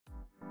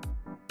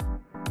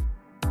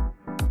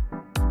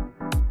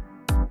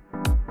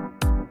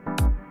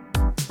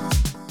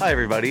Hi,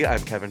 everybody.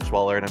 I'm Kevin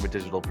Schwaller, and I'm a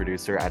digital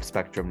producer at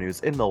Spectrum News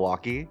in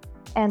Milwaukee.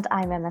 And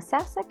I'm Emma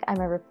Sasick. I'm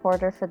a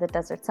reporter for the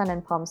Desert Sun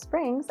in Palm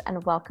Springs,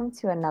 and welcome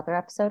to another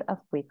episode of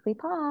Weekly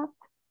Pop.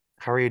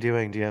 How are you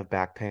doing? Do you have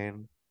back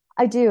pain?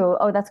 I do.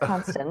 Oh, that's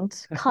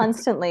constant.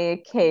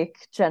 Constantly cake,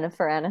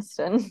 Jennifer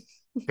Aniston.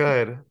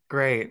 Good,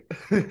 great.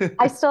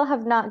 I still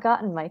have not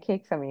gotten my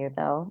cake from you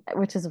though,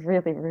 which is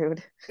really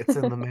rude. It's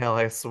in the mail,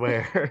 I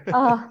swear.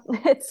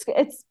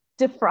 It's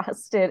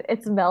defrosted,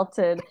 it's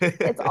melted,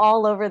 it's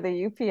all over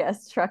the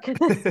UPS truck at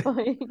this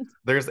point.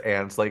 There's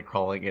ants like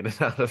crawling in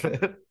and out of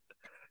it. And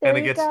There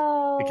you it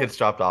go. gets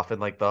dropped off in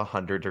like the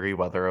 100-degree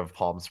weather of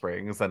Palm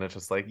Springs, and it's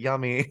just like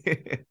yummy.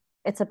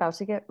 It's about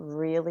to get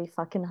really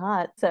fucking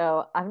hot,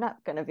 so I'm not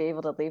gonna be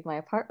able to leave my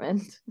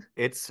apartment.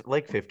 It's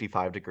like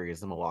 55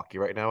 degrees in Milwaukee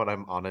right now, and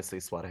I'm honestly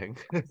sweating.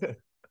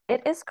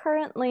 It is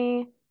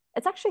currently,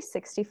 it's actually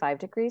 65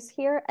 degrees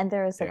here, and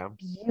there is a Damn.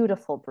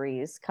 beautiful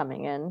breeze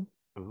coming in.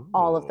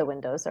 All of the Ooh.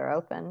 windows are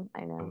open.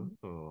 I know.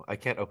 Ooh. I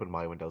can't open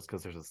my windows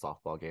because there's a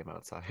softball game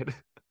outside.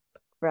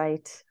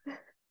 Right.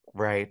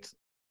 Right.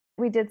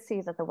 We did see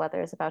that the weather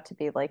is about to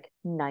be like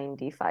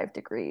 95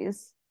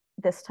 degrees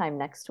this time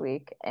next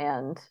week,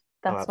 and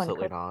Oh, that's when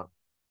absolutely not.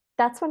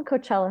 that's when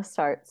Coachella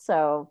starts.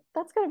 So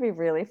that's going to be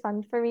really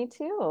fun for me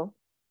too.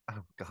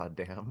 Oh, god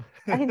damn.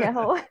 I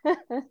know.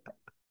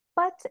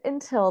 But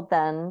until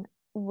then,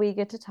 we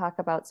get to talk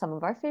about some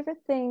of our favorite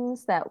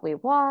things that we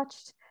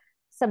watched,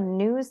 some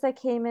news that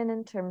came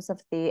in terms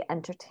of the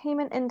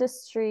entertainment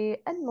industry,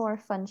 and more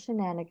fun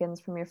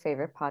shenanigans from your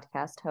favorite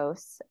podcast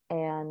hosts.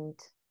 And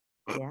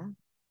yeah,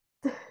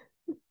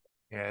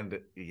 And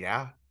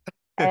yeah.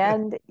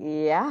 and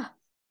yeah,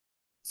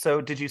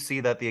 So, did you see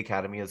that the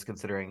Academy is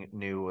considering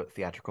new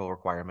theatrical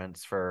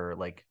requirements for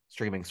like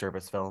streaming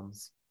service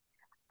films?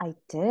 I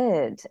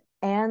did.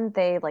 And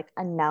they like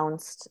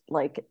announced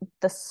like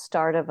the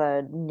start of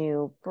a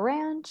new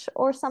branch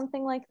or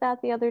something like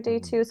that the other day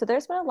too. Mhm. So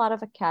there's been a lot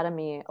of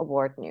Academy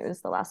Award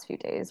news the last few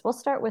days. We'll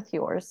start with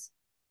yours.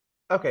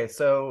 Okay,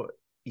 so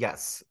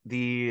yes,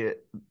 the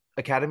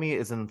Academy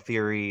is in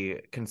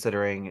theory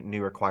considering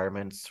new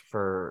requirements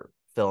for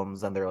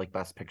films and their like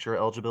best picture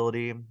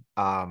eligibility.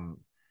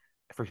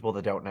 For people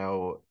that don't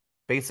know,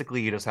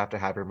 basically you just have to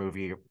have your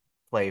movie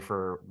play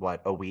for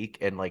what, a week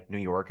in like New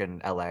York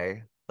and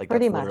LA. Like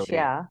Pretty much,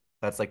 yeah.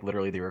 that's like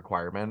literally the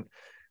requirement.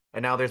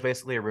 And now there's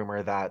basically a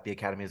rumor that the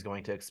Academy is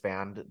going to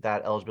expand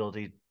that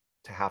eligibility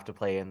to have to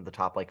play in the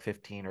top like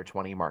 15 or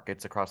 20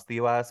 markets across the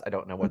US. I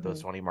don't know what those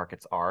Mhm. 20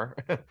 markets are.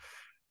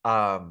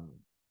 um,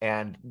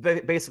 and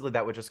basically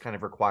that would just kind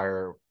of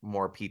require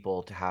more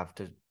people to have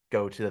to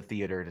go to the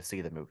theater to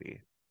see the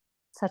movie.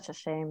 Such a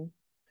shame.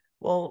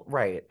 Well,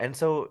 right. And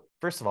so,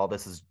 first of all,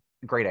 this is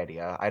a great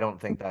idea. I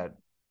don't think that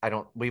I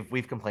don't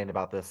we've complained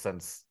about this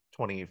since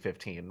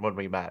 2015 when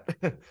we met.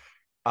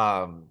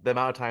 The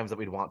amount of times that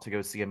we'd want to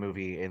go see a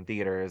movie in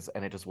theaters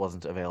and it just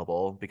wasn't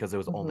available because it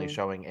was only Hmm.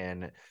 showing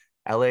in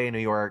LA, New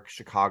York,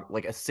 Chicago,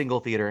 like a single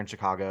theater in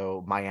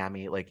Chicago,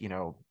 Miami, like,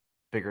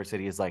 bigger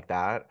cities like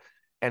that.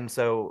 And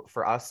so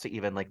for us to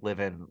even like live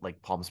in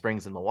like Palm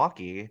Springs and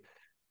Milwaukee,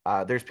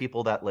 there's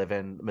people that live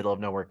in the middle of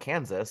nowhere,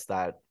 Kansas,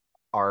 that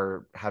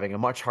are having a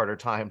much harder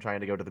time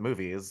trying to go to the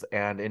movies.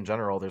 And in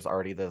general, there's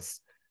already this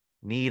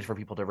need for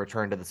people to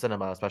return to the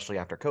cinema, especially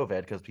after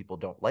COVID, because people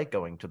don't like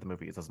going to the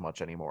movies as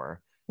much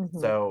anymore. Hmm.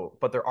 So,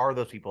 but there are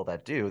those people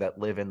that do that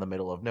live in the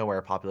middle of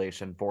nowhere,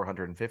 population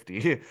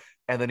 450,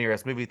 and the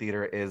nearest movie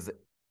theater is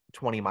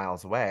 20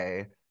 miles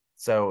away.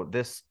 So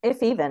this,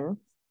 If even.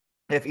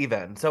 if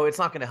even, so it's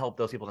not going to help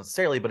those people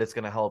necessarily, but it's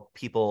going to help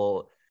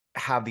people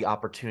have the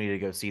opportunity to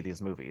go see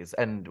these movies.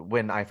 And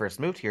when I first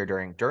moved here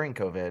during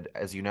COVID,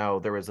 as you know,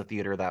 there was a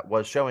theater that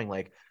was showing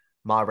like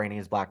Ma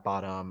Rainey's Black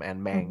Bottom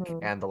and Mank Hmm.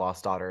 and The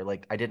Lost Daughter.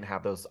 Like I didn't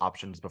have those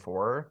options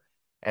before.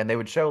 And they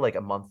would show like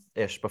a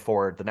month-ish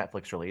before the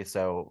Netflix release.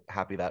 So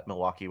happy that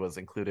Milwaukee was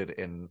included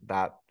in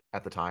that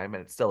at the time,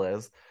 and it still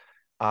is.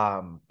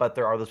 But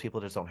there are those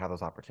people that just don't have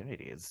those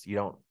opportunities. You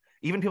don't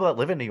even people that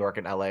live in New York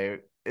and LA,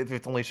 if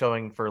it's only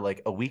showing for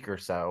like a week or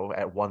so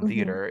at one Hmm.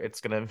 theater, it's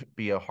gonna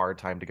be a hard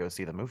time to go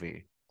see the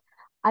movie.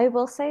 I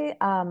will say,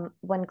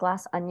 when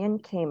Glass Onion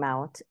came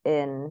out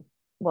in,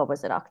 what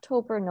was it,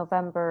 October,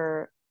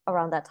 November,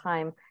 around that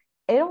time,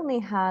 it only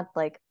had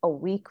like a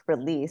week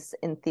release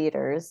in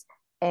theaters,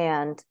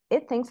 and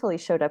it thankfully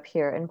showed up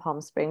here in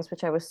Palm Springs,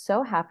 which I was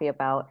so happy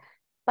about.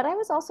 But I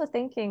was also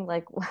thinking,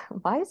 like,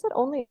 why is it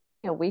only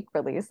a week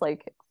release?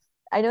 Like,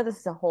 I know this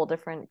is a whole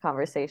different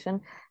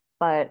conversation,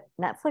 but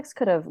Netflix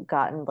could have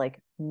gotten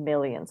like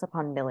millions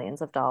upon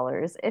millions of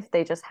dollars if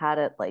they just had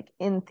it like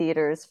in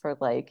theaters for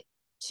like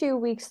 2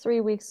 weeks,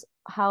 3 weeks,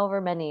 however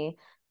many,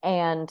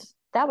 and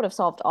that would have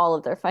solved all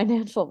of their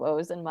financial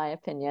woes, in my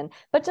opinion.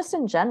 But just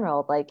in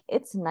general, like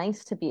it's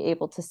nice to be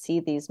able to see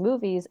these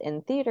movies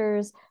in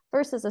theaters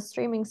versus a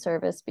streaming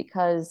service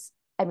because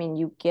I mean,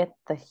 you get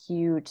the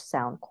huge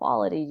sound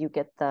quality, you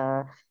get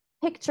the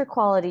picture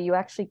quality, you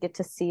actually get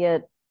to see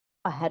it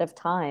ahead of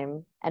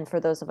time. And for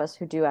those of us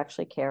who do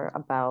actually care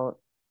about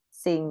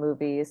seeing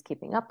movies,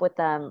 keeping up with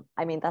them,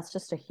 I mean, that's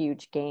just a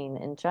huge gain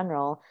in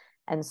general.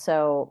 And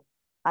so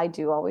I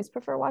do always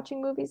prefer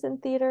watching movies in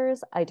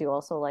theaters. I do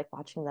also like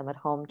watching them at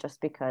home just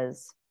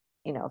because,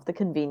 of the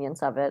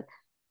convenience of it.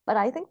 But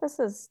I think this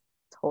is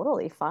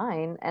totally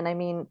fine. And I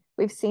mean,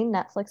 we've seen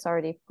Netflix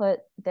already put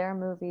their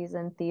movies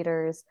in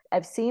theaters.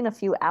 I've seen a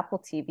few Apple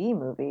TV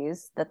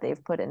movies that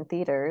they've put in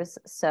theaters.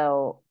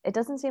 So it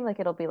doesn't seem like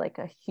it'll be like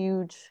a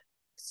huge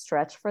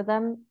stretch for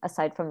them,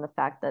 aside from the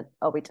fact that,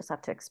 oh, we just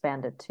have to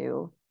expand it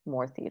to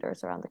more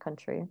theaters around the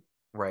country.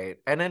 Right.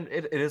 And then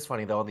it is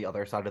funny though, on the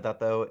other side of that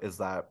though, is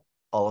that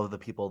all of the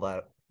people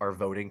that are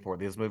voting for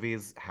these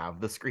movies have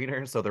the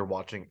screeners, so they're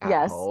watching at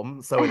Yes.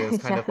 home. So it is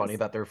kind of funny Yes,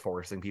 that they're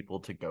forcing people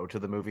to go to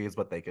the movies,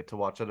 but they get to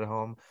watch it at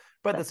home.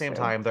 But at the that's same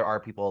true. time, there are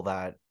people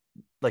that,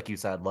 like you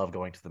said, love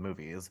going to the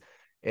movies.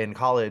 In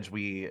college,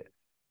 we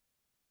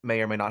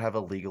may or may not have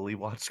illegally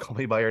watched Call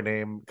Me by Your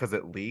Name because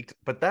it leaked.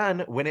 But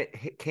then when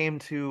came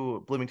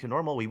to Bloomington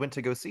Normal, we went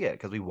to go see it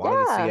because we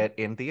wanted to see Yeah. it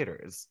in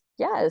theaters.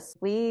 Yes,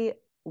 we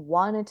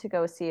wanted to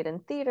go see it in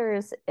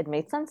theaters. It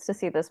made sense to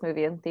see this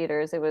movie in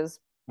theaters. It was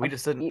a We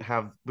just didn't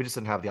have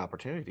the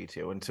opportunity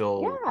to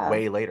until yeah.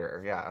 way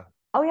later. Yeah.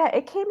 Oh yeah,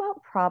 it came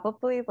out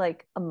probably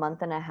like a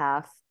month and a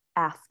half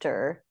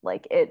after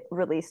like it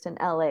released in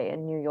LA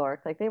and New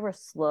York. Like they were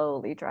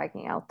slowly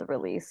dragging out the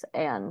release.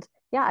 And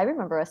yeah, I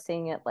remember us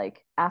seeing it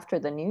like after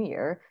the new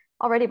year.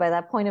 Already by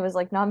that point it was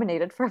like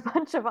nominated for a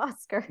bunch of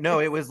No,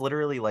 it Oscars. was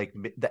literally like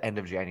the end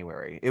of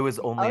January. It was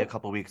only a Oh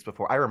couple weeks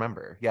before. I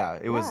remember. Yeah,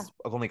 it yeah. was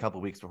only a couple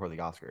weeks before the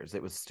Oscars.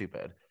 It was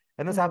stupid.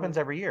 And this Hmm. happens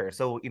every year.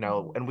 So, Hmm.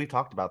 and we've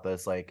talked about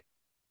this, like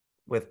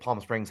with Palm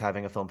Springs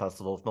having a film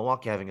festival, with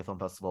Milwaukee having a film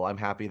festival. I'm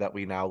happy that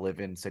we now live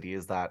in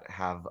cities that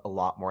have a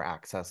lot more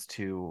access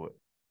to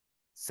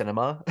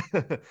cinema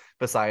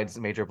besides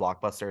major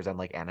blockbusters and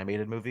like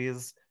animated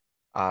movies.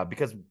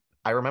 Because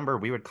I remember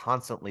we would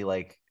constantly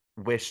like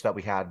wish that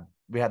we had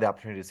the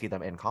opportunity to see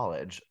them in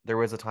college. There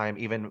was a time,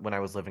 even when I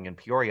was living in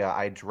Peoria,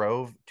 I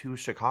drove to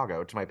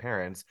Chicago to my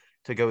parents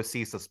to go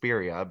see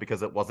Suspiria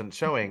because it wasn't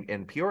showing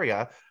in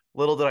Peoria.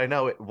 Little did I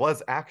know it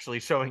was actually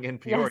showing in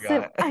Yes,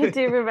 Peoria. I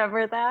do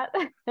remember that.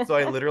 So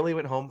I literally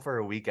went home for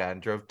a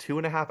weekend, drove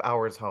 2.5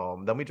 hours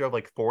home. Then we drove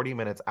like 40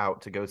 minutes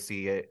out to go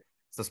see it,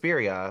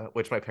 Suspiria,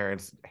 which my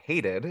parents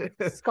hated.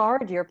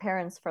 Scarred your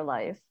parents for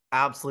life.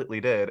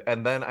 Absolutely did.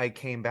 And then I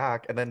came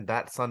back, and then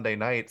that Sunday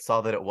night saw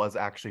that it was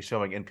actually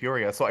showing in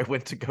Peoria. So I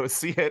went to go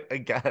see it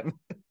again.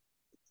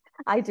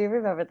 I do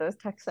remember those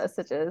text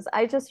messages.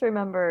 I just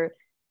remember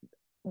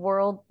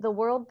the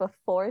world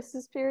before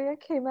Suspiria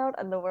came out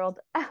and the world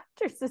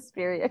after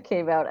Suspiria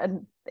came out,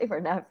 and they were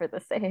never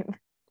the same.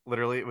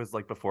 Literally, it was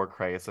like before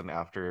Christ and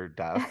after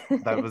death.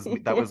 That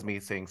Yeah. was me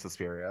seeing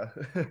Suspiria.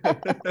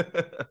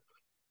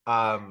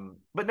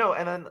 But no,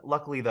 and then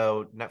luckily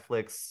though,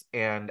 Netflix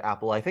and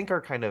Apple, I think,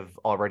 are kind of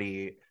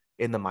already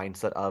in the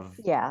mindset of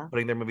Yeah.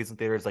 putting their movies in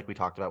theaters, like we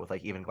talked about with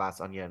like even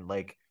Glass Onion.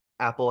 Like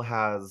Apple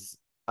has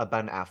a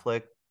Ben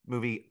Affleck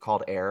movie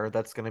called Air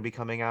that's going to be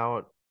coming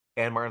out,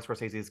 and Martin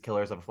Scorsese's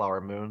Killers of a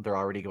Flower Moon. They're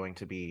already going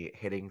to be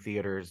hitting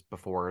theaters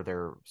before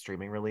their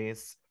streaming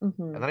release. And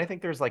Hmm. then I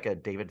think there's like a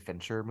David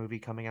Fincher movie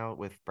coming out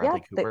with Yeah,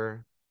 Bradley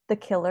Cooper. the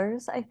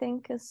Killers, I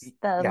think, is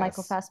the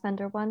Michael Yes.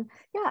 Fassbender one.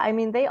 Yeah, I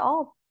mean, they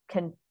all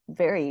can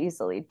very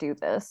easily do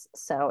this,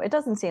 so it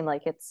doesn't seem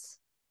like it's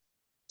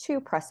too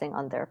pressing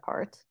on their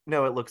part.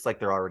 No, it looks like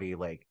they're already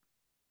like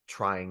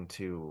trying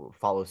to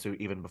follow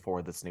suit even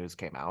before this news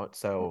came out.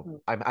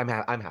 So Hmm.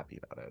 I'm happy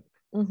about it.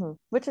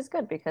 Which is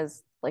good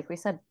because, like we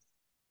said,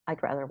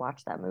 I'd rather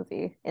watch that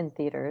movie in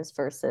theaters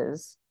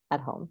versus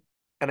at home.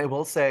 And I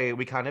will say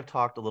we kind of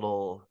talked a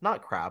little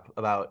not crap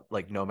about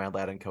like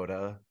Nomadland and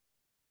Coda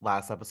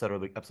last episode or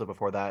the episode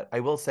before that. I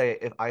will say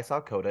if I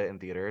saw Coda in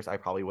theaters, I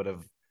probably would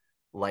have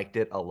liked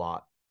it a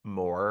lot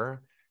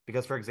more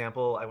because, for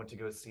example, I went to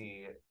go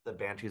see the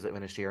Banshees of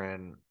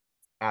Inisherin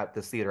at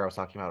this theater I was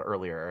talking about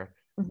earlier,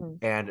 Hmm.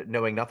 and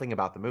knowing nothing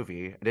about the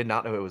movie, I did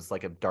not know it was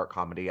like a dark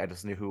comedy. I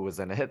just knew who was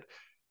in it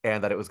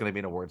and that it was going to be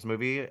an awards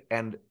movie.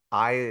 And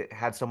I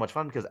had so much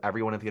fun because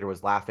everyone in theater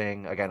was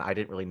laughing. Again, I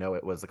didn't really know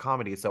it was a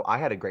comedy, so I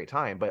had a great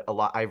time. But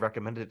I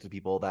recommended it to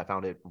people that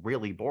found it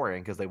really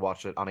boring because they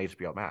watched it on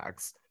HBO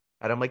Max.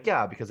 And I'm like,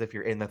 yeah, because if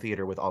you're in the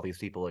theater with all these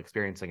people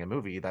experiencing a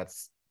movie,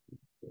 that's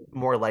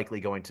more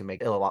likely going to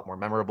make it a lot more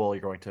memorable.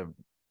 You're going to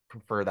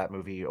prefer that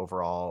movie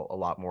overall a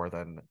lot more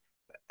than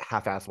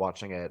half-ass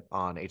watching it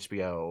on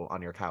HBO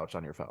on your couch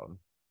on your phone.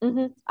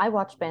 I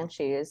watched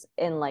Banshees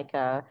in like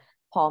a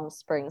Palm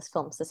Springs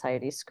Film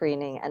Society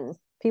screening, and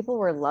people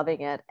were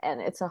loving it.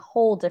 And it's a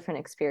whole different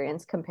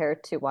experience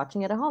compared to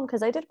watching it at home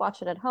because I did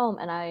watch it at home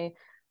and I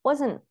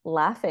wasn't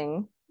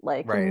laughing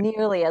like Right.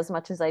 nearly as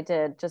much as I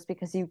did just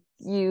because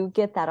you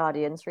get that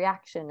audience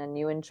reaction and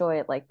you enjoy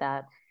it like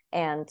that.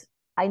 And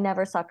I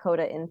never saw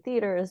Coda in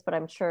theaters, but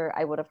I'm sure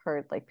I would have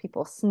heard like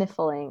people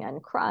sniffling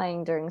and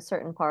crying during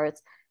certain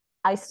parts.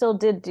 I still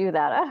did do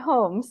that at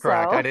home,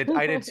 Correct. so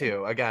I did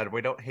too. Again,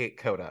 we don't hate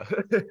Coda.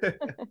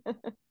 but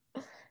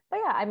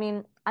yeah, I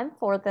mean, I'm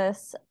for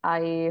this.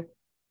 I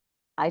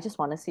just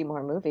want to see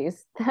more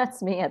movies.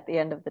 That's me at the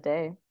end of the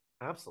day.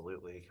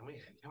 Absolutely.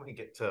 Can we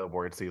get to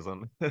award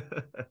season?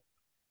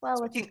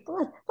 Well, Speaking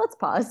let's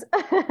pause.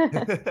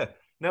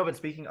 No, but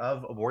speaking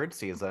of award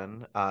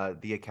season,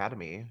 the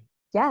Academy.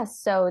 Yes,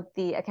 so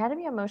the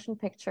Academy of Motion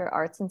Picture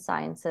Arts and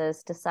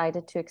Sciences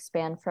decided to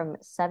expand from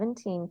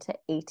 17 to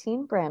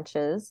 18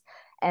 branches,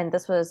 and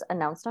this was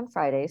announced on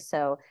Friday.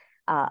 So,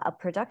 a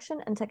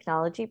production and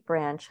technology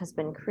branch has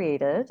been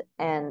created,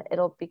 and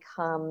it'll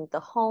become the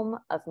home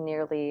of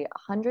nearly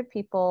 100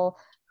 people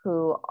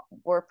who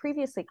were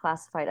previously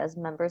classified as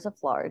members of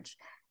large.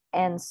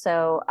 And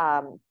so,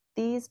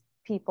 these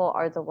people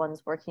are the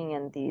ones working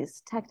in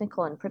these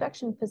technical and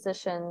production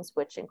positions,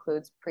 which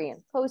includes pre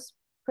and post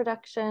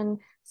production,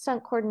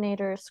 stunt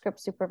coordinators, script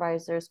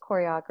supervisors,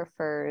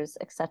 choreographers,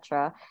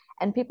 etc.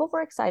 And people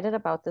were excited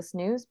about this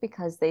news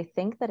because they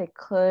think that it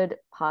could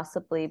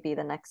possibly be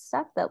the next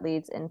step that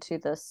leads into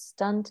the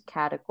stunt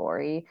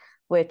category,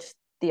 which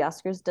the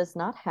Oscars does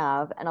not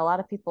have. And a lot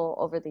of people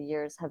over the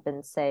years have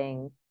been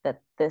saying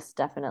that this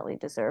definitely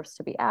deserves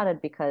to be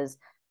added because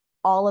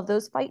all of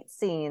those fight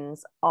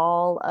scenes,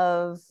 all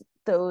of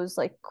those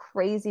like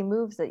crazy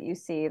moves that you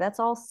see, that's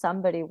all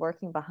somebody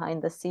working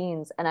behind the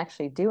scenes and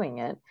actually doing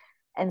it.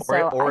 And Or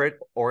so I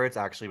or it's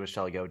actually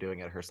Michelle Yeoh doing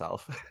it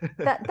herself.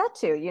 that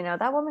too,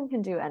 that woman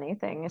can do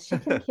anything. She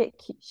can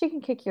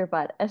kick your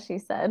butt, as she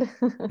said.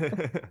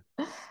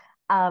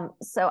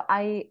 So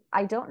I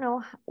don't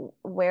know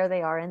where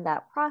they are in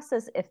that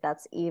process, if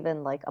that's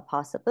even like a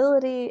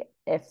possibility,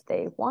 if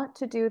they want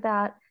to do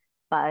that,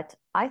 but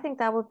I think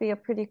that would be a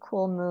pretty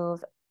cool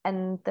move.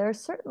 And there's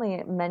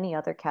certainly many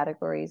other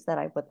categories that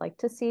I would like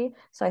to see.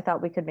 So I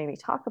thought we could maybe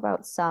talk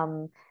about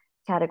some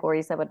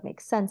categories that would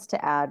make sense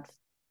to add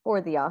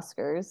for the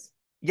Oscars.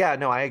 Yeah,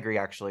 no, I agree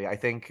actually. I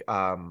think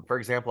for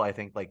example, I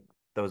think like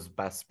those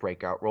best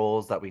breakout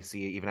roles that we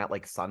see even at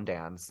like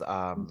Sundance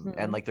and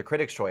Mhm. like the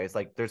Critics' Choice,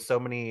 like there's so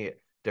many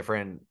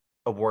different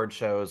award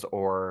shows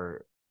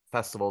or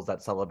festivals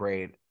that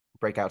celebrate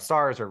breakout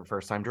stars or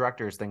first-time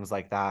directors, things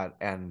like that.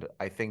 And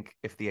I think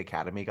if the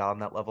Academy got on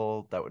that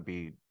level, that would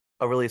be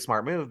a really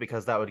smart move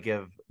because that would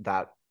give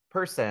that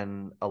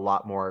person a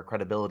lot more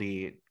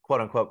credibility,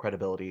 quote unquote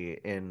credibility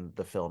in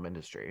the film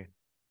industry.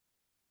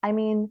 I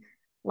mean,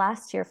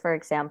 last year, for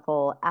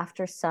example,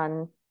 After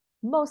Sun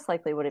most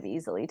likely would have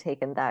easily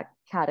taken that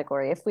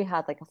category if we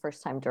had like a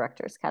first time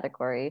directors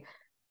category.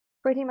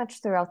 Pretty much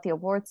throughout the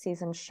award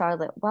season,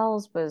 Charlotte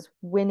Wells was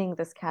winning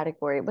this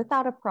category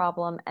without a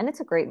problem. And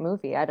it's a great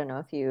movie. I don't know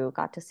if you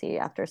got to see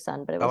After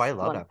Sun, but it Oh, I was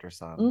love one. After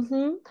Sun.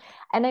 Mm-hmm.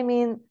 And I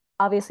mean,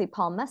 obviously,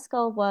 Paul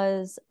Mescal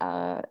was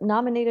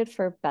nominated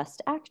for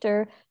Best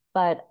Actor,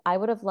 but I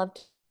would have loved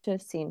to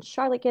have seen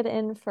Charlotte get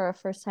in for a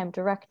first time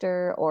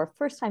director or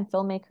first time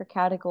filmmaker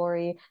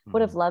category.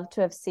 Would have Mhm. loved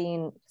to have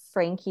seen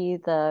Frankie,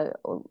 the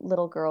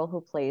little girl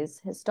who plays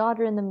his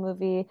daughter in the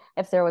movie,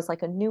 if there was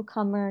like a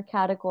newcomer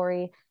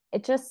category.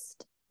 It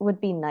just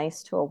would be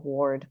nice to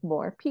award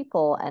more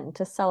people and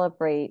to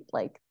celebrate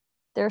like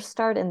their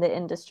start in the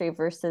industry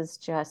versus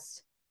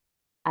just,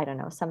 I don't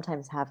know,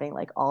 sometimes having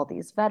like all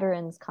these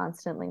veterans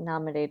constantly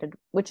nominated,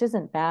 which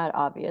isn't bad,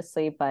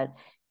 obviously, but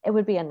it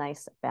would be a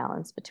nice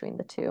balance between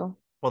the two.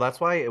 Well,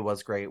 that's why it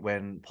was great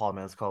when Paul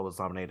Mescal was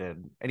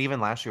nominated, and even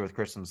last year with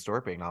Kristen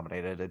Stewart being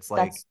nominated. It's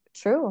like That's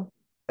true.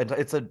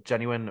 it's a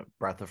genuine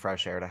breath of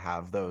fresh air to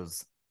have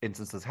those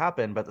instances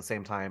happen, but at the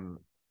same time,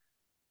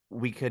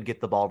 we could get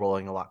the ball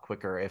rolling a lot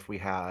quicker if we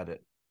had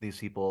these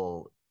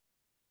people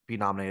be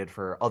nominated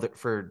for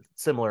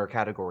similar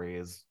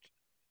categories,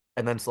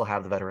 and then still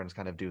have the veterans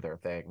kind of do their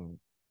thing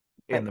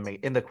Right.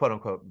 in the quote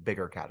unquote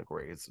bigger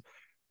categories.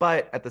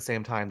 But at the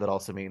same time, that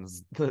also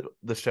means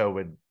the show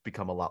would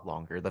become a lot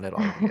longer than it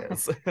already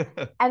is.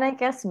 And I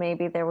guess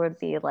maybe there would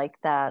be like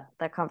that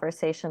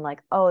conversation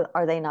like, oh,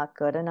 are they not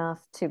good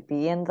enough to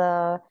be in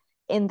the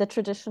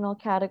traditional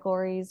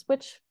categories?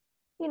 Which,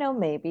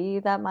 maybe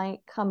that might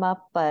come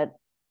up, but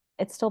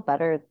it's still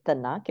better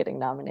than not getting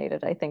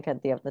nominated, I think,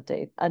 at the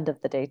end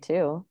of the day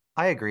too.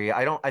 I agree.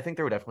 I think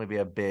there would definitely be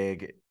a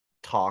big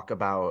talk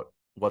about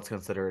what's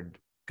considered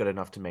good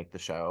enough to make the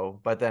show.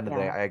 But at the end of the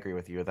day, Yeah. I agree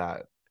with you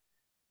that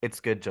it's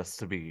good just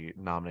to be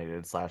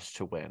nominated slash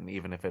to win,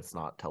 even if it's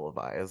not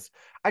televised.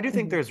 I do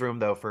think Mhm. there's room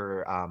though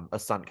for a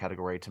stunt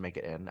category to make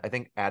it in. I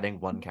think adding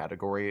one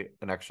category,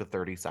 an extra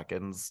 30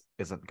 seconds,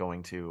 isn't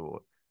going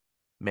to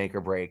make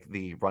or break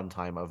the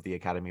runtime of the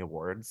Academy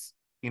Awards,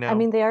 you I know?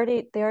 mean, they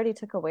already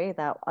took away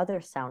that other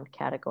sound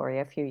category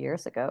a few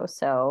years ago,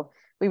 so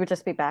we would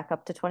just be back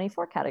up to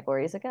 24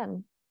 categories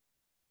again.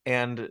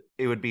 And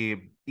it would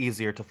be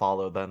easier to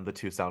follow than the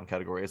two sound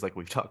categories like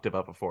we've talked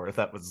about before. If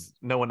that was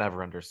no one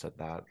ever understood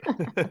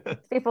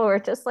that. People were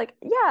just like,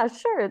 yeah,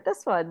 sure,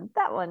 this one,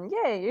 that one,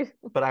 yay.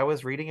 But I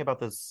was reading about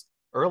this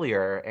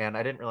earlier and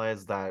I didn't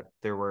realize that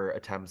there were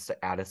attempts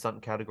to add a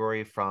stunt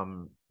category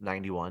from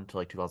 91 to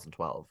like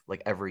 2012.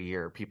 Like every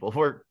year people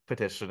were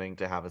petitioning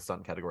to have a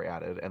stunt category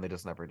added and they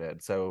just never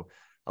did. So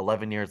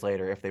 11 years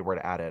later, if they were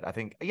to add it, I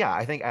think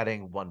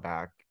adding one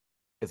back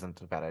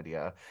isn't a bad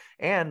idea.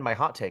 And my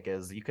hot take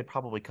is you could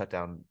probably cut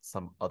down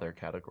some other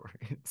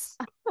categories.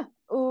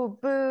 Ooh,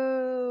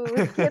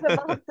 boo, get him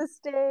off the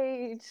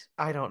stage.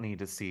 I don't need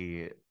to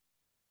see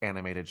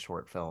animated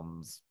short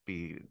films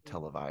be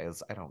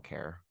televised. I don't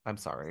care. I'm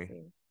sorry.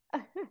 See.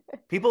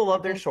 People I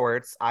love their think,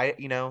 shorts.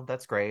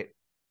 That's great.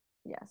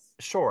 yes.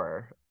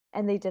 Sure.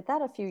 And they did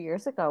that a few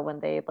years ago when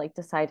they like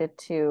decided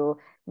to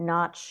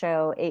not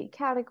show 8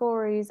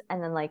 categories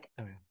and then like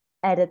Oh,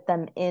 yeah. edit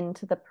them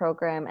into the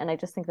program. And I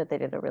just think that they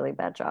did a really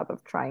bad job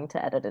of trying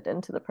to edit it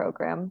into the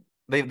program.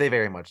 They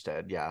very much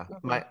did. Yeah.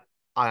 Mhm.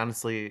 I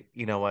honestly,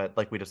 you know what?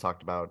 Like we just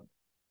talked about,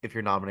 if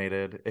you're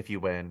nominated, if you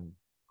win,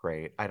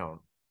 great. I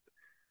don't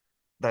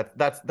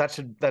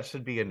that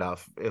should be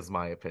enough, is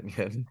my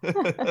opinion.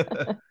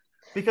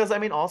 Because I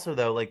mean, also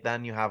though, like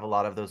then you have a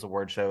lot of those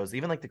award shows,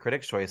 even like the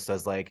Critics' Choice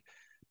does like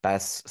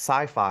best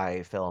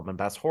sci-fi film and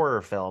best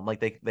horror film.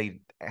 Like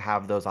they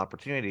have those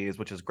opportunities,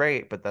 which is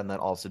great, but then that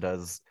also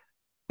does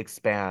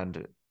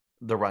expand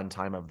the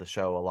runtime of the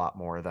show a lot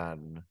more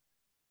than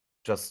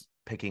just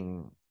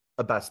picking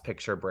a best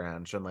picture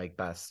branch and like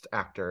best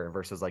actor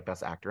versus like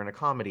best actor in a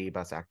comedy,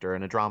 best actor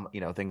in a drama,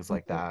 things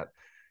like Mhm. that.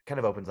 Kind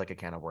of opens like a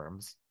can of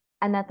worms.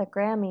 And at the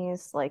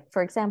Grammys, like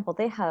for example,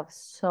 they have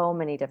so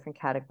many different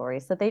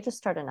categories that they just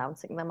start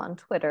announcing them on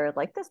Twitter,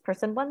 like this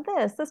person won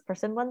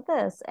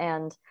this.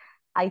 And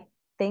I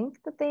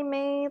think that they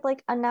may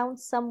like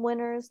announce some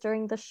winners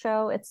during the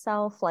show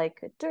itself,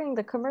 like during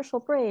the commercial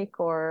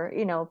break or,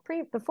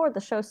 pre before the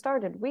show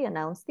started, we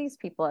announced these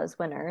people as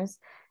winners,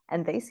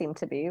 and they seem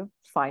to be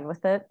fine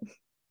with it.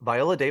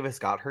 Viola Davis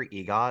got her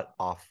EGOT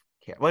off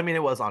camera. Well, I mean,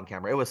 it was on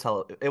camera. It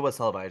was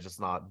televised, just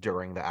not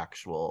during the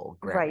actual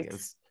Right,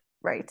 Grammys.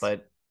 right.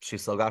 But she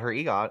still got her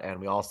EGOT, and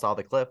we all saw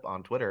the clip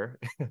on Twitter.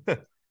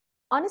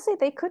 Honestly,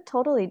 they could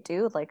totally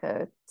do like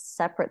a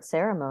separate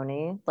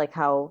ceremony, like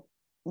how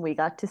we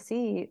got to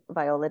see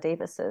Viola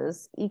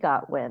Davis's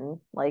EGOT win.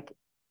 Like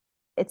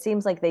it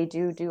seems like they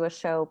do a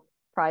show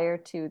prior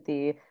to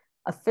the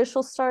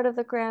official start of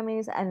the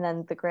Grammys, and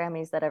then the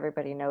Grammys that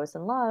everybody knows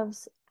and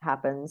loves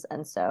happens.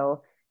 And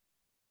so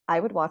I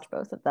would watch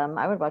both of them.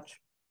 I would watch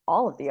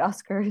all of the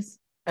Oscars.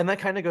 And that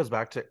kind of goes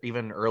back to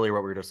even earlier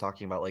what we were just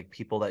talking about. Like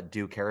people that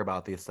do care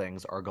about these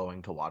things are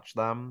going to watch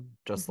them,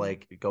 just Mhm.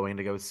 like going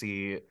to go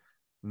see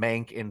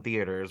Mank in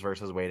theaters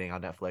versus waiting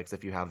on Netflix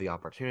if you have the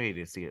opportunity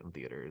to see it in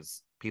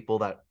theaters. People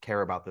that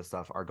care about this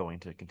stuff are going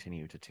to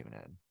continue to tune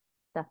in.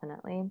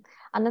 Definitely.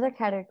 Another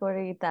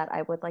category that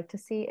I would like to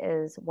see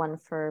is one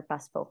for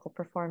best vocal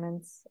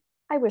performance.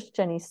 I wish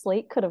Jenny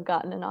Slate could have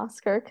gotten an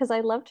Oscar because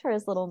I loved her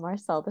as little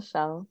Marcel the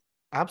Shell.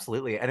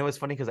 Absolutely. And it was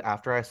funny because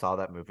after I saw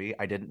that movie,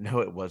 I didn't know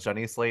it was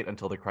Jenny Slate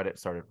until the credits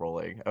started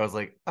rolling. I was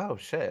like, oh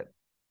shit.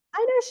 I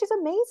know she's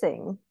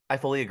amazing. I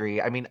fully agree.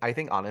 I mean, I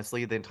think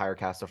honestly, the entire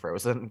cast of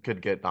Frozen could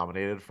get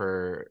nominated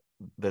for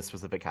this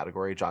specific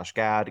category. Josh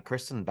Gad,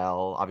 Kristen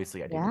Bell,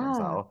 obviously Idina Yeah,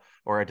 Menzel,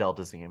 or Adele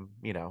Dazeem,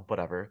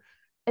 whatever.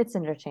 it's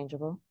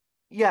interchangeable.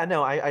 Yeah,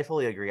 no, I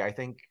fully agree. I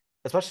think,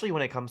 especially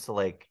when it comes to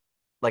like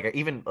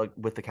even like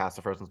with the cast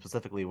of Frozen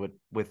specifically, with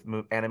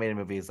animated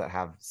movies that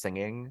have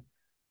singing,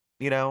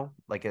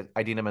 like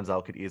Idina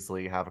Menzel could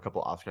easily have a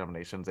couple Oscar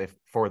nominations if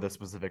for this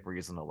specific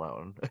reason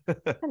alone.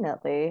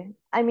 Definitely.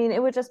 I mean,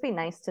 it would just be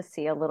nice to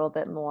see a little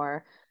bit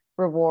more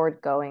reward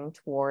going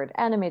toward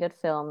animated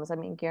films. I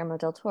mean, Guillermo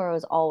del Toro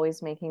is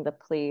always making the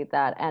plea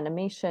that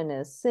animation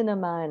is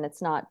cinema and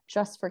it's not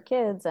just for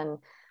kids. And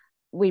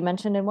we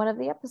mentioned in one of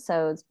the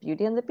episodes,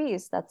 Beauty and the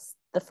Beast. That's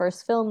the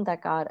first film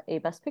that got a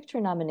Best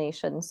Picture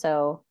nomination.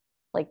 So,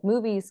 like,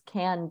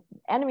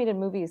 animated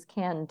movies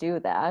can do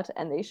that,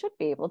 and they should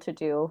be able to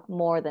do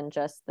more than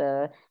just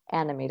the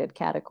animated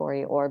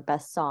category or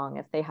best song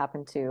if they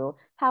happen to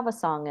have a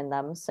song in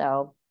them.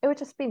 So, it would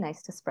just be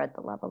nice to spread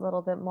the love a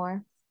little bit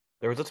more.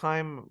 There was a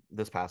time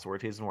this past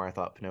award season where I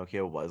thought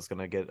Pinocchio was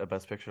gonna get a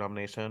Best Picture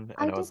nomination,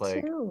 and I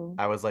did too.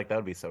 I was like, that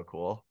would be so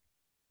cool.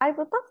 I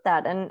would love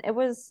that. And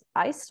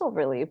I still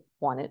really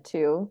wanted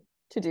to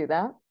do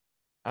that.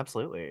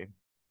 Absolutely.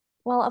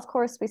 Well, of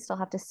course, we still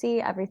have to see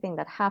everything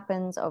that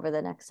happens over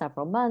the next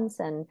several months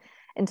and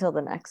until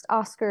the next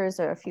Oscars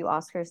or a few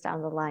Oscars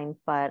down the line.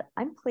 But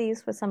I'm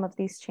pleased with some of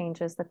these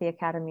changes that the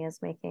Academy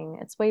is making.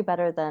 It's way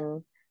better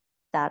than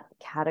that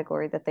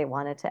category that they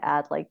wanted to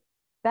add, like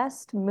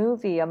best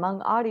movie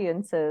among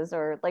audiences,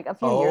 or like a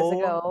few years Oh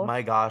ago.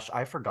 my gosh,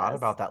 I forgot Yes.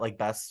 about that. Like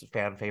best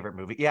fan favorite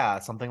movie. Yeah,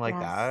 something like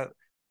Yes. that.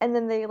 And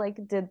then they like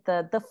did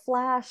the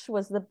Flash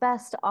was the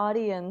best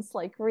audience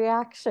like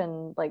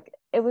reaction. Like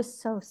it was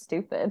so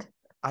stupid.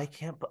 I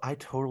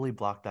totally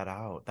blocked that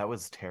out. That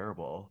was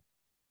terrible.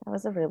 That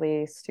was a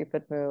really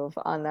stupid move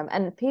on them.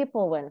 And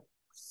people went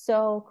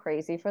so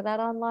crazy for that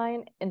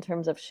online in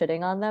terms of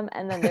shitting on them.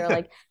 And then they're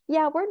like,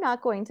 yeah, we're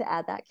not going to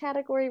add that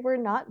category. We're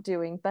not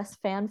doing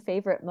best fan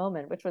favorite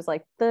moment, which was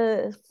like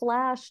the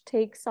Flash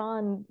takes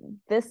on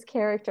this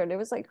character. And it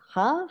was like,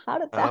 huh? How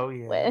did that Oh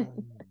yeah.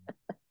 win?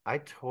 I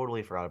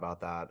totally forgot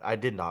about that. I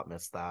did not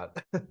miss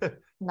that.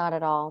 Not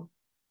at all.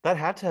 That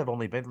had to have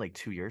only been like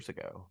 2 years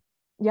ago.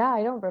 Yeah,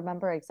 I don't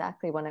remember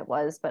exactly when it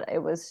was, but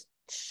it was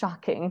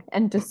shocking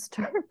and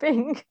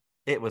disturbing.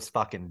 It was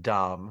fucking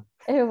dumb.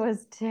 It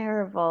was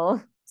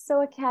terrible.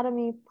 So,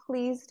 Academy,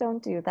 please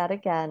don't do that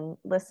again.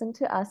 Listen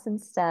to us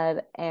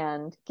instead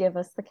and give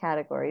us the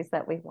categories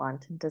that we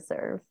want and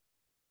deserve.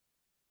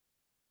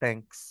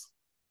 Thanks.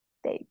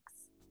 Thanks.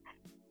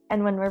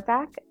 And when we're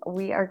back,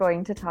 we are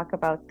going to talk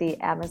about the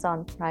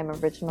Amazon Prime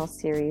original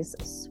series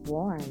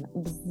Swarm.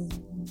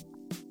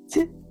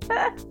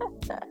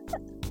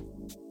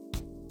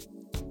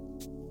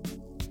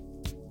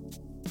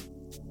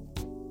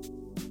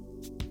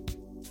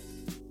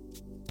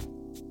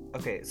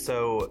 Okay,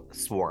 so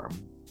Swarm,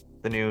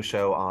 the new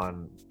show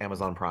on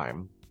Amazon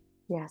Prime.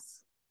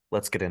 Yes,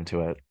 Let's get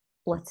into it.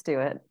 let's do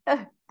it.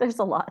 There's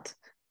a lot.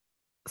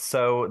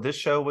 So this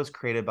show was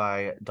created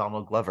by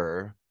Donald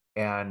Glover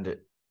and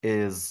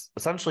is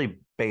essentially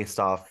based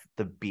off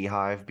the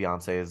Beehive,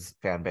 Beyonce's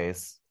fan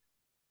base.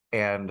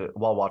 And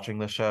while watching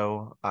the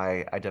show,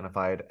 I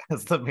identified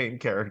as the main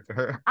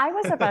character. I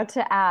was about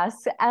to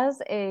ask,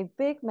 as a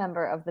big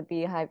member of the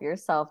Beehive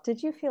yourself,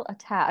 did you feel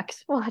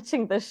attacked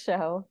watching this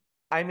show?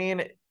 I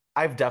mean,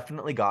 I've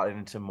definitely gotten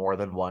into more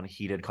than one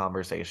heated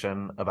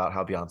conversation about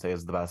how Beyonce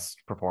is the best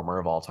performer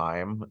of all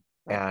time.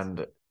 Right.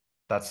 And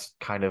that's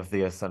kind of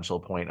the essential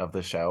point of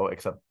the show,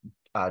 except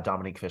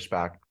Dominique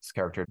Fishback's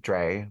character,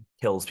 Dre,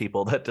 kills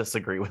people that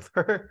disagree with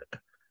her.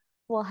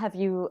 Well,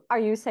 are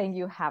you saying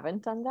you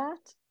haven't done that?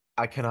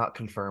 I cannot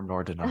confirm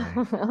nor deny.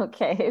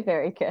 Okay,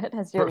 very good.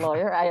 As your For,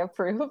 lawyer, I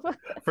approve.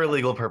 for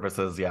legal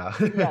purposes, yeah.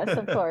 Yes,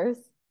 of course.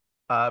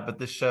 But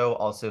the show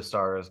also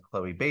stars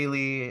Chloe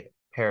Bailey,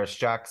 Paris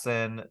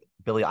Jackson,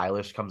 Billie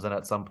Eilish comes in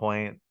at some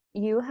point.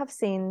 You have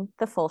seen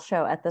the full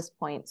show at this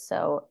point,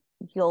 so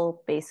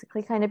you'll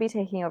basically kind of be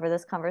taking over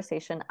this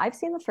conversation. I've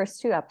seen the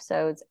first two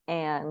episodes,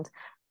 and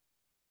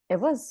it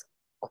was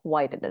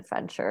quite an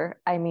adventure.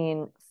 I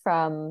mean,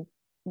 from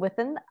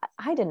within,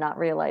 I did not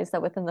realize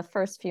that within the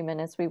first few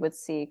minutes, we would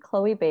see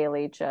Chloe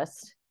Bailey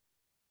just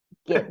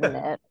getting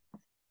it,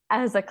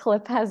 as a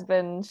clip has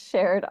been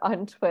shared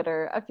on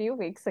Twitter a few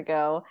weeks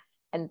ago.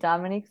 And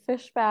Dominique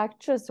Fishback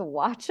just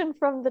watching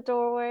from the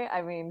doorway.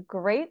 I mean,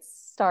 great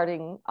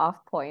starting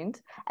off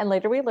point. And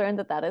later we learned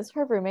that that is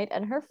her roommate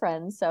and her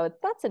friend. So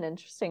that's an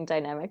interesting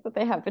dynamic that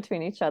they have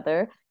between each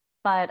other.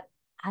 But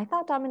I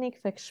thought Dominique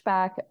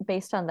Fishback,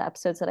 based on the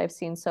episodes that I've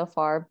seen so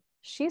far,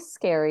 she's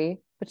scary,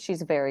 but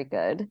she's very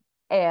good.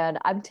 And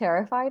I'm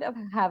terrified of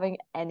having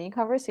any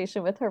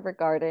conversation with her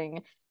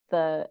regarding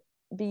the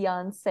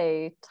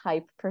Beyonce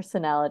type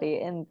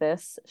personality in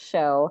this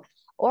show,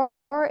 or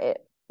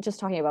it, just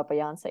talking about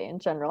Beyonce in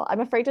general. I'm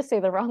afraid to say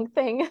the wrong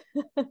thing.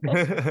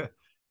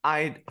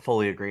 I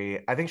fully agree.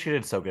 I think she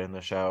did so good in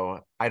the show.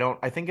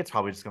 I think it's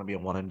probably just going to be a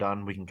one and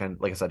done. We can kind of,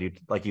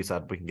 like you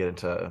said, we can get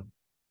into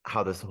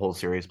how this whole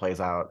series plays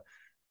out.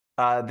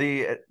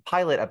 The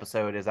pilot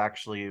episode is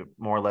actually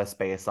more or less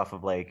based off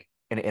of like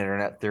an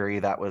internet theory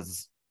that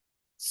was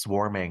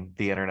swarming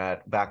the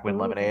internet back when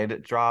Ooh.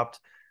 Lemonade dropped,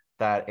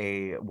 that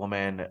a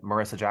woman,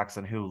 Marissa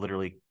Jackson, who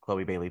literally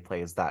Chloe Bailey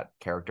plays that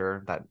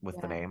character that with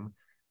the name,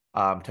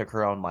 took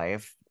her own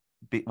life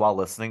while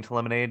listening to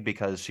Lemonade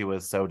because she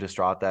was so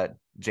distraught that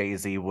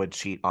Jay-Z would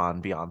cheat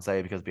on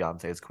Beyonce because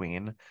Beyonce is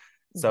queen.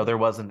 So there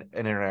was an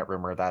internet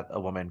rumor that a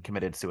woman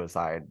committed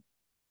suicide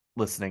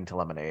listening to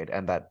Lemonade,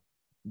 and that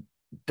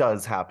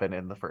does happen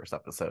in the first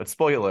episode.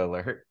 Spoiler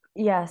alert.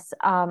 Yes.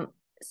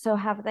 So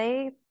have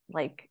they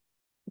like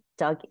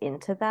dug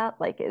into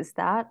that? Like, is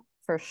that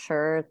for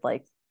sure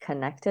like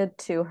connected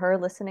to her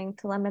listening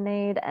to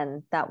Lemonade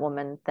and that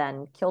woman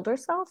then killed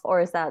herself?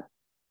 Or is that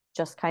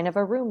just kind of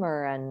a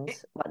rumor and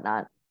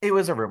whatnot? It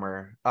was a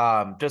rumor.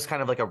 Just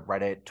kind of like a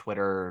Reddit,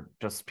 Twitter,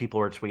 just people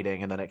were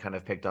tweeting, and then it kind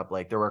of picked up.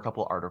 Like there were a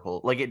couple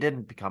articles. Like it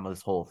didn't become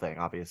this whole thing.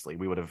 Obviously,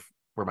 we would have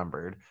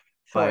remembered,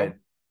 Sure.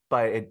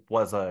 but it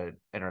was a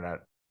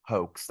internet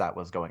hoax that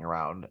was going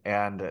around.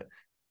 And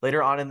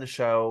later on in the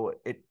show,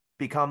 it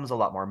becomes a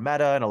lot more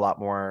meta and a lot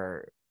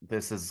more.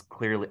 This is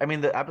clearly. I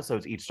mean, the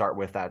episodes each start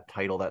with that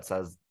title that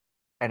says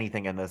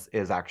anything in this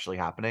is actually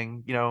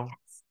happening. Yes.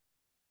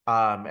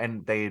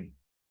 And they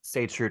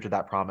stay true to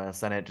that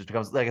promise, and it just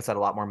becomes, like I said, a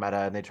lot more meta,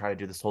 and they try to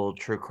do this whole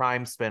true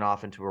crime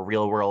spin-off into a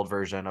real world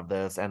version of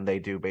this, and they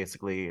do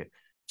basically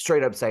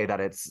straight up say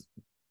that it's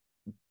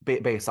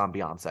based on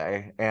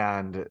Beyonce,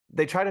 and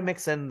they try to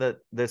mix in that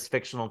this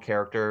fictional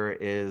character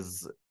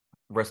is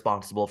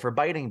responsible for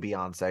biting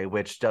Beyonce,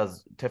 which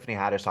does Tiffany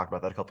Haddish talked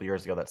about that a couple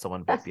years ago, that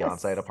someone bit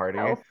Beyonce at a party.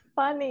 So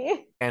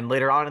funny. And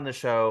later on in the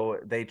show,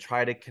 they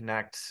try to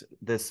connect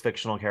this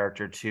fictional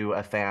character to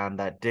a fan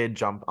that did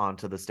jump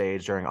onto the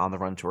stage during On the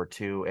Run Tour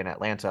 2 in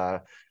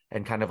Atlanta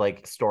and kind of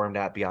like stormed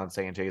at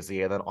Beyonce and Jay-Z.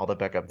 And then all the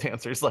backup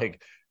dancers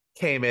like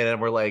came in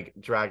and were like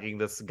dragging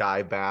this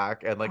guy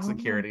back, and like Oh my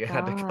security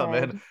had to come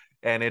in. God.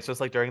 And it's just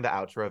like during the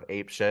outro of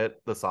Ape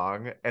Shit, the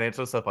song. And it's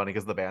just so funny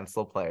because the band's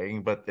still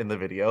playing, but in the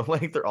video,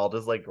 like they're all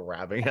just like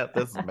grabbing at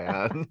this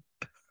man.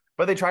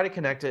 But they try to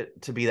connect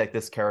it to be like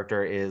this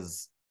character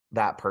is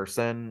that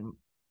person.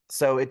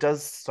 So it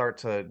does start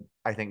to,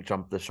 I think,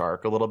 jump the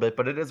shark a little bit,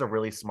 but it is a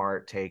really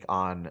smart take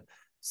on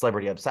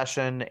celebrity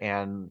obsession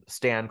and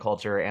stan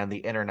culture and the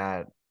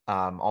internet,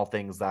 all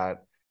things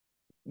that,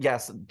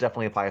 yes,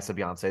 definitely applies to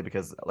Beyonce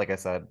because, like I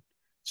said,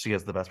 she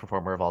is the best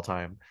performer of all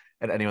time.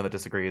 And anyone that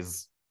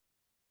disagrees,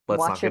 let's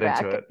not Watch your get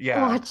into back. it.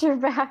 Yeah. Watch your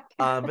back.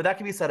 But that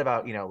can be said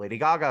about, Lady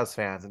Gaga's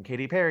fans and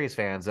Katy Perry's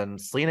fans and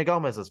Selena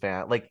Gomez's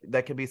fan. Like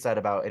that can be said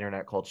about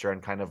internet culture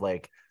and kind of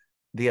like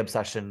the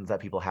obsessions that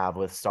people have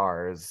with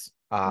stars.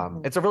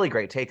 Mhm. It's a really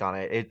great take on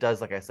it. It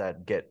does, like I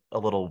said, get a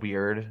little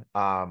weird.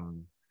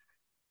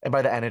 And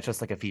by the end, it's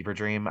just like a fever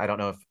dream. I don't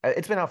know if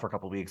it's been out for a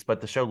couple weeks,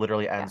 but the show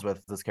literally Yeah. ends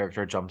with this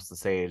character jumps the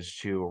stage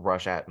to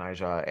rush at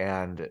Nyjah,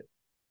 and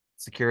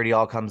security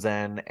all comes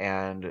in,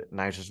 and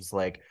Nyjah's just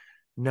like,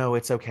 "No,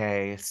 it's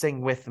okay.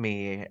 Sing with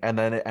me." And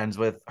then it ends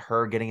with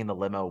her getting in the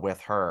limo with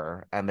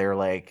her, and they're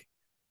like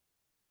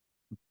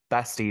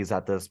besties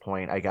at this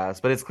point, I guess.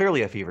 But it's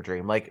clearly a fever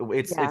dream. Like Yeah.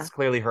 it's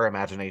clearly her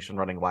imagination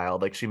running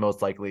wild. Like she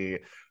most likely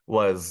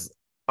was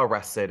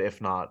arrested,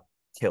 if not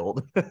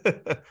killed.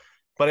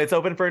 But it's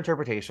open for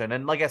interpretation.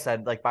 And like I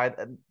said, like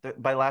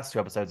by last two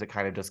episodes, it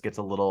kind of just gets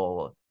a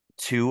little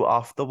too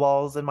off the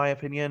walls, in my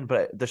opinion.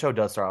 But the show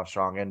does start off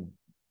strong. And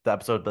the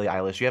episode of Billie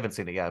Eilish, you haven't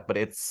seen it yet, but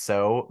it's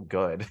so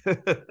good.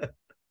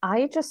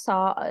 I just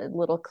saw a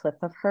little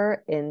clip of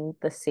her in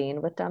the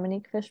scene with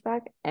Dominique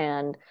Fishback,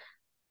 and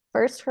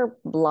first her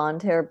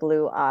blonde hair,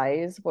 blue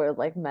eyes were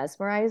like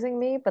mesmerizing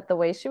me, but the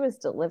way she was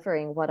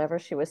delivering whatever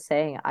she was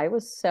saying, I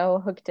was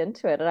so hooked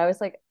into it. And I was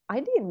like,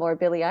 I need more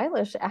Billie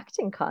Eilish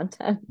acting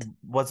content.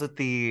 Was it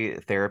the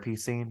therapy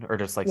scene or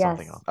just like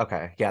something Yes. else?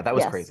 Okay. Yeah, that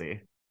was Yes.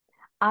 crazy.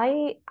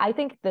 I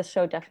think this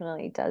show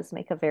definitely does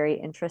make a very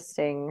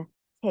interesting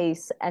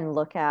case and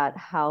look at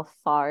how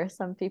far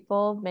some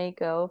people may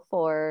go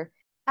for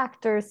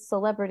actors,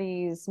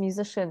 celebrities,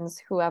 musicians,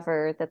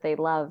 whoever that they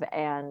love.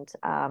 And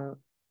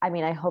I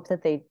mean, I hope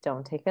that they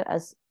don't take it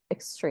as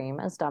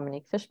extreme as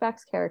Dominique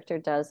Fishback's character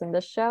does in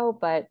this show.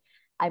 But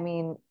I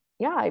mean,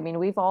 yeah, I mean,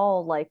 we've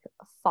all like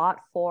fought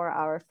for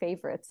our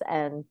favorites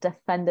and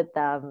defended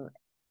them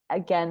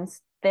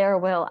against their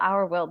will,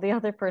 our will, the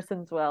other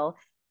person's will.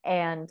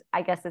 And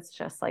I guess it's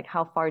just like,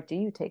 how far do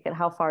you take it?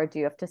 How far do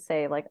you have to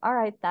say, like, all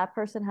right, that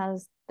person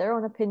has their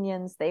own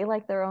opinions. They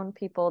like their own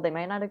people. They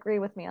might not agree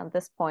with me on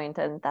this point,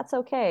 and that's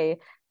okay.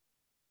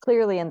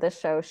 Clearly, in this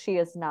show, she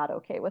is not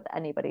okay with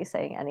anybody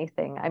saying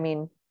anything. I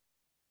mean,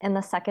 in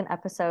the second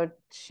episode,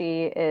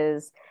 she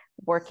is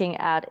working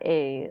at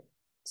a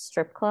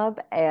strip club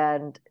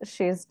and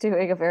she's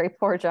doing a very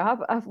poor job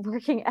of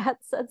working at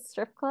said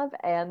strip club.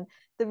 And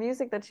the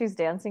music that she's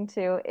dancing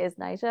to is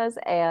Nightja's,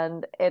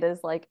 and it is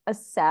like a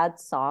sad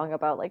song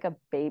about like a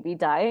baby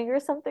dying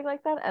or something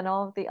like that. And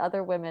all of the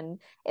other women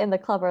in the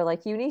club are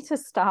like, you need to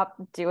stop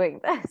doing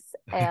this.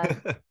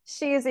 And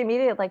she is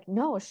immediately like,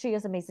 no, she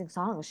has amazing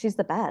songs. She's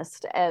the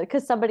best.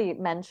 Because somebody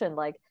mentioned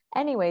like,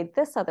 anyway,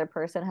 this other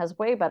person has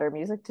way better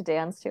music to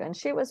dance to, and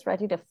she was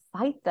ready to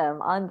fight them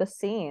on the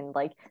scene.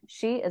 Like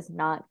she is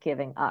not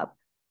giving up.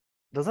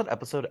 Does that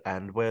episode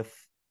end with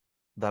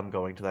them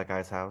going to that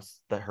guy's house?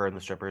 That her and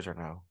the strippers, or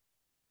no?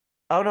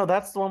 Oh no,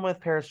 that's the one with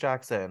Paris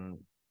Jackson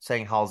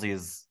saying Halsey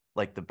is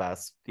like the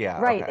best. Yeah,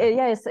 Right. okay.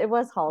 Yes, it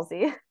was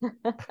Halsey.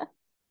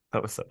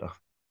 That was so dumb.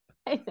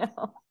 I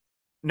know.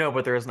 No,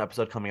 but there is an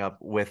episode coming up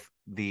with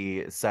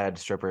the said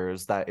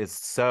strippers that is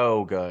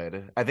so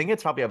good. I think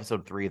it's probably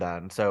episode 3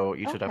 then. So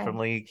you should Okay.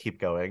 definitely keep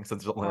going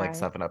since there's only All like right.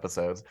 7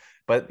 episodes.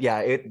 But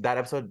yeah, that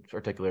episode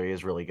particularly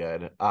is really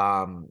good.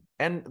 And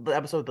the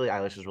episode with Billie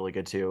Eilish is really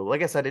good too.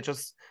 Like I said, it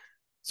just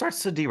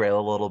starts to derail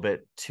a little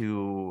bit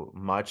too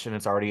much, and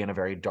it's already in a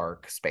very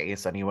dark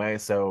space anyway.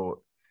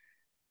 So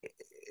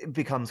it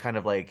becomes kind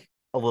of like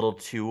a little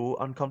too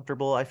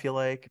uncomfortable, I feel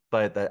like.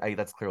 But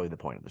that's clearly the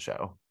point of the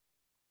show.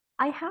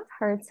 I have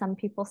heard some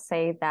people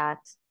say that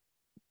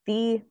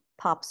the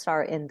pop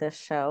star in this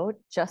show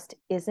just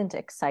isn't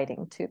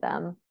exciting to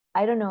them.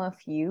 I don't know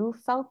if you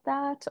felt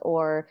that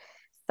or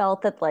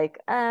felt that like,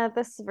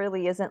 this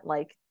really isn't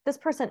like this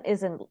person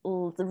isn't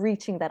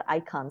reaching that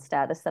icon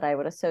status that I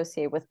would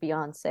associate with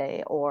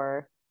Beyonce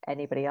or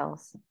anybody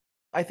else.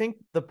 I think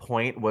the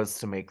point was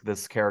to make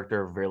this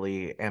character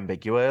really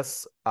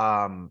ambiguous,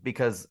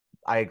 because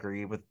I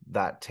agree with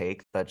that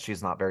take that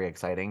she's not very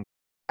exciting.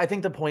 I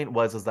think the point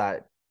was is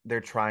that they're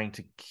trying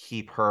to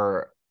keep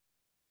her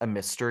a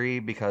mystery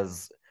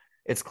because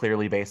it's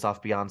clearly based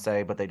off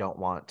Beyonce, but they don't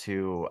want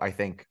to, I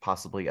think,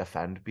 possibly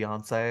offend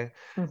Beyonce.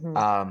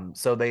 Hmm.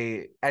 So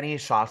any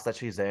shots that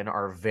she's in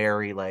are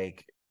very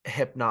like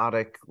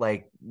hypnotic,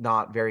 like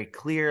not very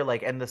clear,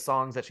 like, and the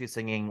songs that she's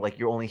singing, like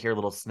you only hear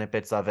little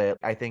snippets of it.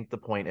 I think the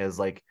point is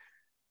like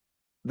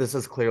this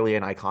is clearly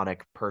an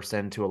iconic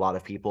person to a lot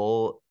of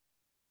people,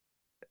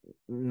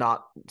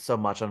 not so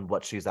much on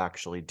what she's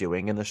actually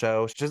doing in the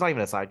show. She's not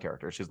even a side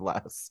character, she's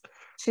less.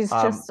 She's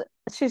um just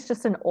she's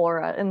just an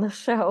aura in the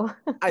show.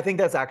 I think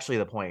that's actually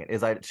the point,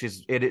 is that she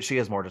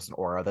is more just an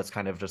aura that's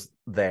kind of just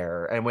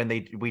there. And when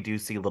we do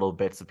see little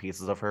bits and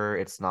pieces of her,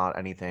 it's not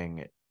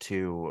anything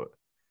too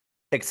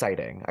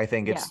exciting. I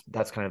think Yeah.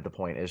 that's kind of the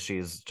point, is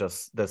she's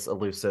just this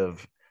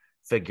elusive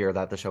figure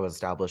that the show has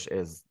established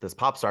is this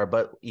pop star.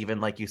 But even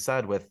like you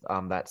said with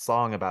that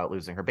song about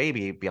losing her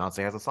baby,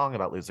 Beyonce has a song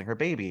about losing her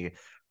baby.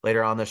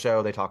 Later on the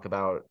show, they talk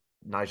about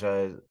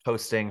Nyjah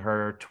posting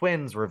her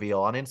twins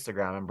reveal on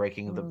Instagram and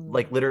breaking the Mm,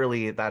 like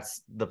literally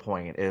that's the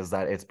point is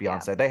that it's yeah.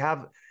 Beyonce. They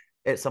have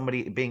it's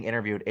somebody being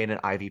interviewed in an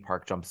Ivy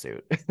Park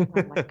jumpsuit.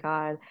 Oh my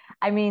God.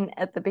 I mean,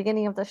 at the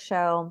beginning of the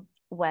show,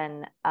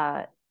 when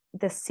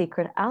this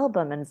secret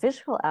album and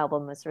visual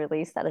album was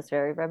released, that is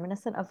very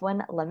reminiscent of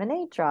when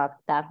Lemonade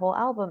dropped. That whole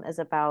album is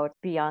about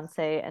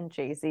Beyonce and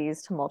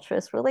Jay-Z's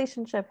tumultuous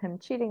relationship, him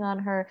cheating on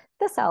her.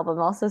 This album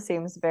also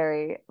seems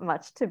very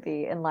much to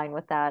be in line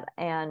with that.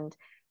 And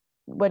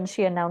when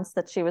she announced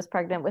that she was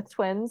pregnant with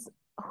twins,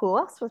 who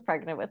else was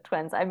pregnant with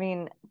twins? I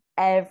mean,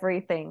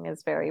 everything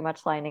is very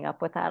much lining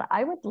up with that.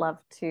 I would love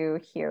to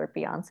hear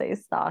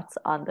Beyonce's thoughts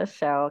on the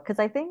show because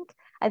I think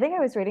I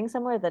was reading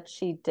somewhere that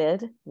she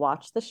did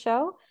watch the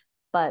show,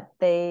 but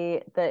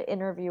the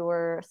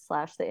interviewer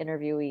slash the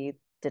interviewee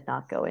did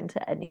not go into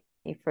any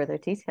further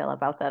detail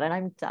about that. And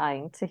I'm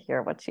dying to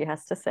hear what she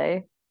has to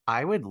say.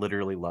 I would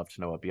literally love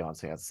to know what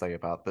Beyonce has to say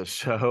about this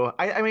show.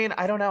 I mean,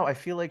 I don't know. I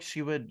feel like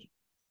she would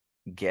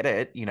get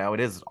it. You know, it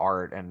is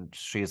art and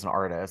she's an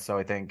artist. So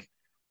I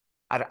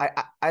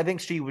think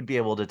she would be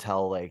able to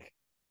tell like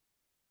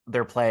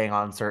they're playing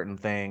on certain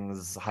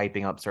things,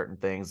 hyping up certain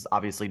things,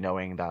 obviously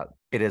knowing that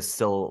it is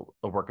still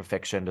a work of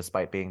fiction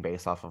despite being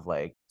based off of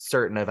like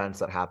certain events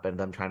that happened,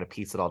 them trying to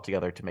piece it all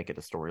together to make it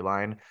a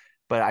storyline.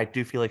 But I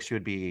do feel like she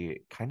would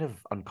be kind of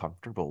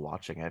uncomfortable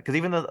watching it because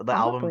even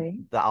Probably.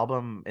 the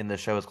album in the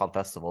show is called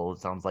Festival. It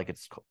sounds like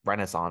it's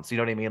Renaissance. You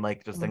know what I mean?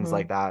 Like just things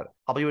like Hmm. that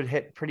probably would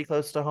hit pretty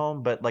close to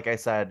home. But like I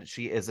said,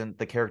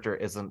 the character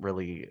isn't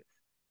really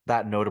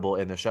that notable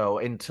in the show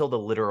until the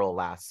literal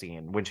last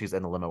scene when she's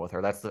in the limo with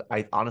her.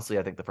 I honestly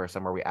I think the first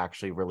time where we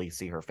actually really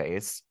see her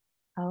face.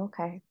 Oh,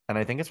 okay. And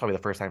I think it's probably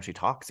the first time she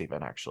talks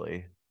even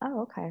actually.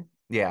 Oh, okay.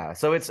 Yeah.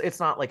 So it's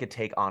not like a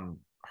take on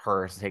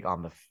her, it's a take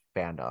on the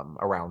fandom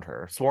around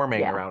her, swarming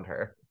Yeah. around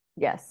her.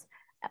 Yes.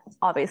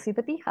 Obviously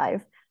the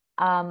Beehive.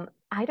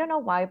 I don't know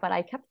why, but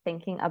I kept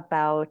thinking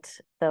about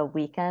The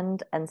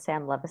Weeknd and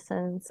Sam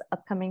Levinson's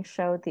upcoming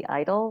show, The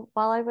Idol,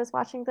 while I was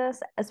watching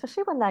this,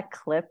 especially when that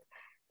clip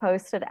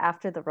posted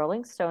after the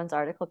Rolling Stones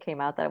article came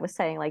out that was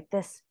saying like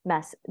this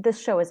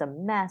show is a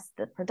mess,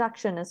 the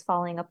production is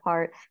falling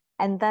apart.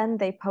 And then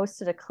they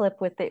posted a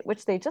clip with it,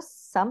 which they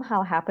just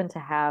somehow happened to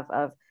have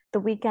of the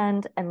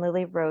Weeknd and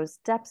Lily Rose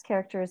Depp's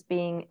characters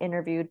being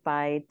interviewed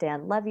by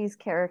Dan Levy's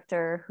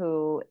character,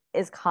 who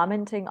is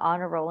commenting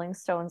on a Rolling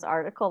Stones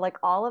article. Like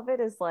all of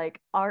it is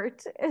like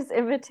art is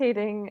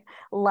imitating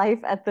life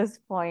at this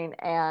point.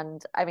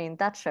 And I mean,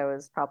 that show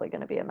is probably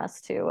going to be a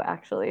mess too,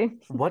 actually.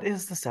 What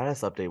is the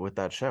status update with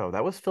that show?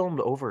 That was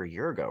filmed over a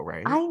year ago,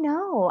 right? I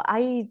know.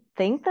 I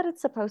think that it's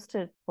supposed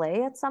to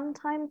play at some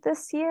time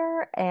this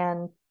year.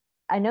 And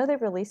I know they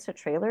released a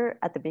trailer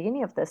at the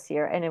beginning of this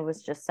year and it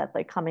was just said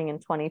like coming in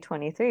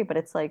 2023, but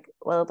it's like,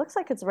 well, it looks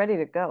like it's ready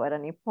to go at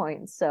any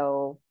point.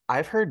 So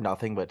I've heard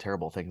nothing but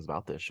terrible things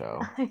about this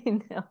show. I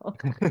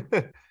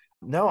know.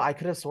 No, I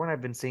could have sworn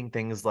I've been seeing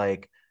things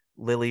like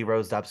Lily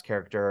Rose Depp's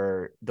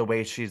character, the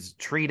way she's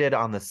treated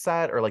on the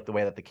set, or like the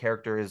way that the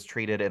character is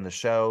treated in the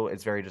show.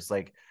 It's very just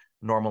like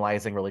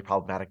normalizing really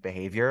problematic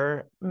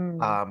behavior.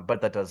 Mm. But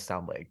that does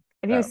sound like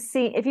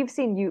If you've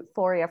seen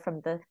Euphoria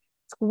from the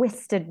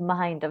twisted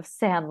mind of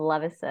Sam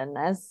Levinson,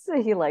 as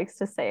he likes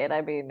to say it,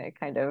 I mean, it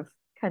kind of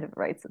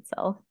writes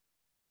itself.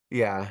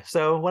 yeah.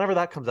 So whenever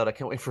that comes out, I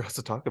can't wait for us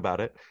to talk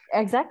about it.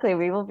 Exactly.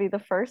 We will be the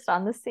first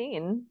on the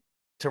scene.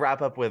 To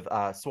wrap up with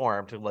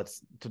Swarm,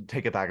 to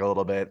take it back a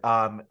little bit.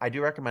 I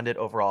do recommend it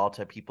overall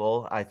to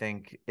people. I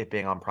think it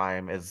being on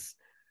Prime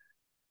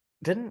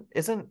didn't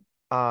isn't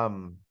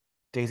um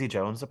Daisy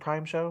Jones a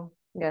Prime show?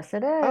 Yes,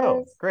 it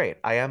Oh, is. great.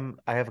 I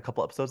have a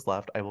couple episodes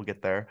left. I will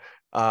get there.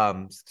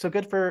 So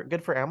good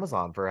for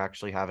Amazon for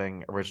actually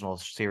having original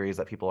series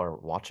that people are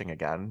watching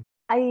again.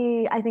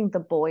 I think The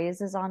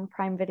Boys is on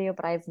Prime Video,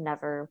 but I've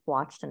never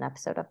watched an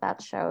episode of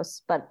that show.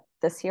 But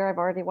this year I've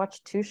already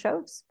watched two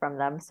shows from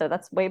them, so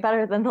that's way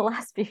better than the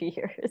last few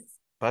years.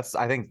 That's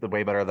I think the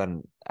way better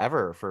than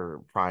ever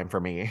for Prime for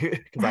me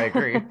because I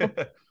agree.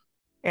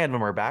 And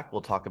when we're back,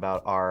 we'll talk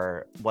about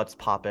our what's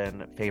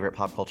poppin' favorite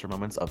pop culture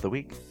moments of the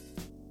week.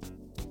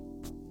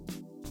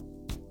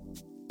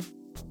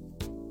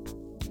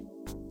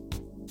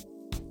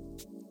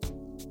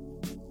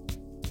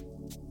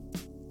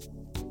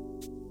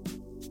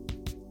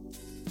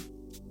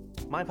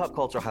 My pop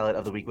culture highlight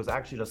of the week was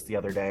actually just the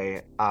other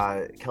day.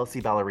 Kelsey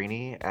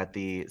Ballerini at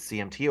the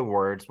CMT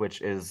Awards,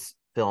 which is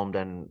filmed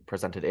and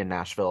presented in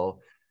Nashville.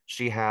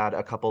 She had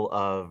a couple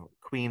of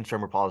queens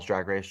from RuPaul's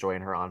Drag Race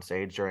join her on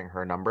stage during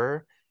her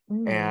number.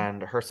 Mm.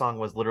 And her song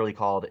was literally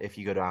called If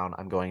You Go Down,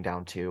 I'm Going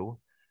Down Too.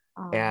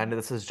 And Um,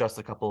 this is just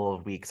a couple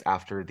of weeks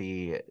after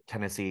the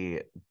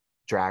Tennessee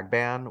drag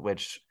ban,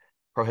 which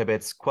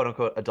prohibits quote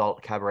unquote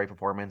adult cabaret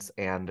performance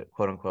and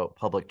quote unquote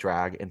public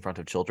drag in front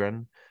of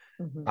children.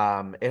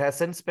 mhm. It has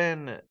since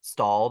been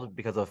stalled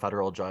because of a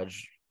federal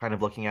judge kind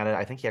of looking at it.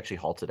 I think he actually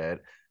halted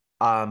it.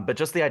 But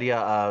just the idea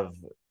of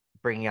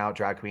bringing out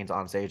drag queens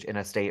on stage in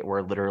a state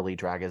where literally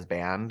drag is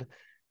banned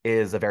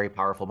is a very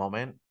powerful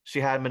moment. She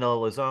had Manila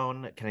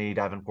Luzon, Kennedy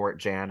Davenport,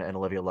 Jan, and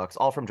Olivia Lux,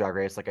 all from Drag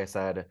Race, like I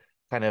said,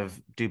 kind of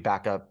do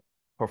backup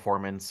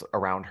performance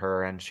around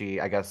her, and she,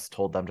 I guess,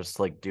 told them just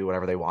to like do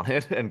whatever they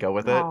wanted and go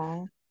with it.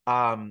 Oh,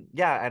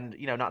 Yeah, and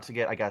not to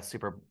get, I guess,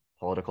 super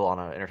political on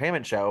an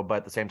entertainment show, but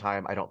at the same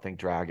time, I don't think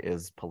drag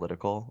is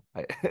political.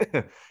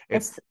 It's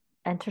it's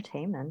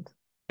entertainment.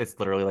 it's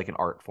literally like an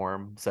art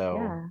form. So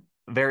Yeah.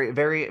 very,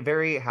 very,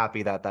 very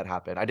happy that that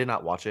happened. I did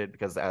not watch it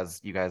because, as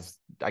you guys,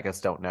 I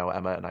guess, don't know,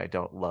 Emma and I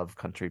don't love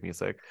country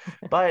music,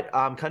 but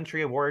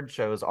country award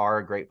shows are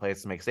a great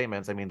place to make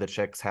statements. I mean, the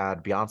Chicks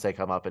had Beyonce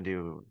come up and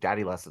do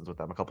daddy lessons with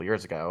them a couple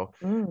years ago,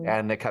 Mm.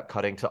 and they kept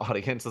cutting to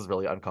audiences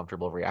really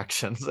uncomfortable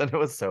reactions, and it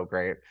was so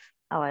great.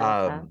 Oh, I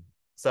love that. Um,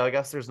 so I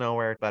guess there's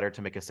nowhere better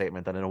to make a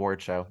statement than an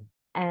award show.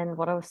 And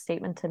what a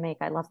statement to make.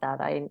 I love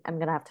that. I'm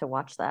gonna have to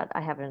watch that.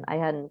 I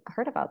hadn't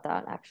heard about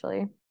that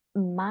actually.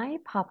 My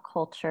pop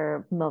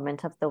culture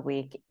moment of the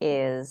week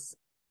is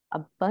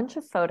a bunch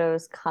of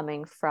photos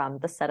coming from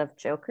the set of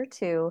Joker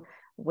 2,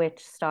 which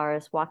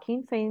stars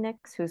Joaquin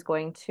Phoenix, who's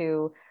going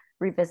to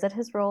revisit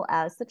his role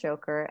as the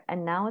Joker,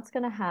 and now it's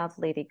going to have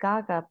Lady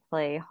Gaga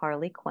play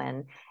Harley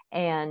Quinn.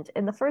 And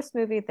in the first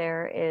movie,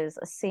 there is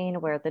a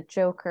scene where the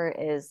Joker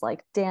is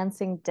like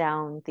dancing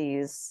down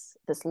this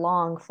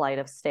long flight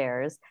of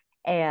stairs,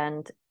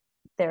 and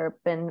there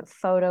have been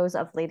photos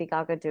of Lady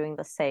Gaga doing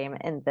the same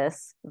in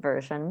this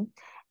version.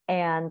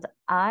 And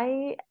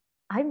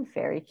I'm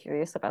very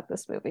curious about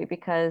this movie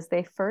because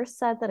they first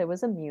said that it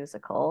was a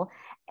musical,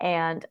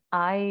 and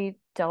I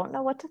don't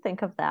know what to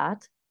think of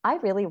that. I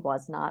really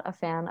was not a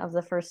fan of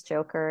the first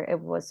Joker. It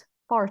was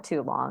far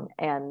too long,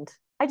 and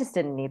I just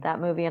didn't need that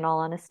movie in all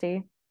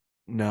honesty.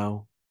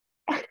 No.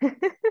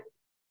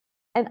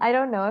 And I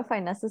don't know if I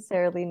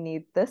necessarily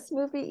need this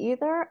movie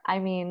either. I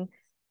mean,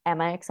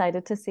 am I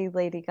excited to see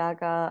Lady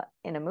Gaga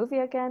in a movie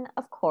again?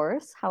 Of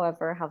course.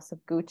 However, House of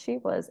Gucci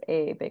was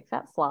a big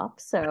fat flop.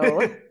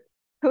 So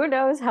who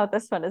knows how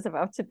this one is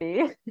about to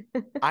be?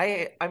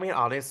 I mean,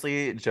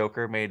 honestly,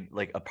 Joker made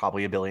like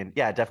probably a billion.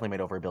 Yeah, it definitely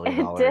made over $1 billion.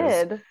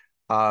 It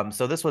did.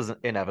 So this was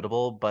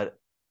inevitable, but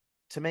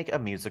to make a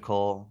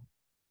musical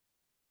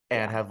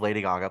and Yeah. have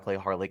Lady Gaga play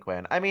Harley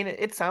Quinn, I mean,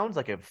 it sounds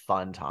like a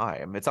fun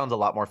time. It sounds a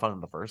lot more fun than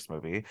the first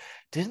movie.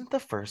 Didn't the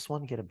first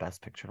one get a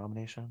Best Picture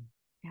nomination?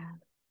 Yeah.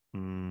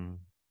 Hmm.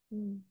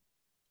 Mm.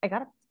 I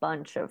got a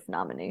bunch of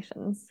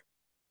nominations.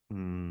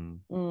 Hmm.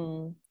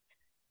 Mm.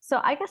 So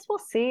I guess we'll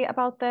see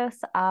about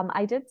this.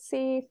 I did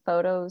see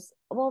photos.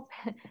 Well,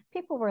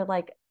 people were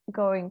like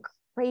going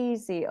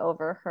crazy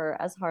over her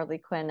as Harley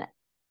Quinn,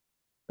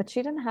 but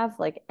she didn't have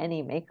like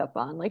any makeup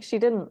on. Like she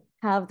didn't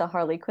have the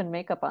Harley Quinn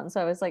makeup on. So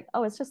I was like,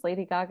 oh, it's just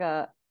Lady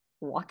Gaga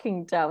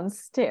walking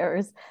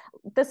downstairs.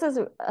 This is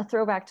a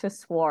throwback to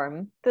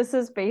Swarm. This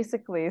is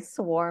basically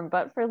Swarm,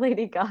 but for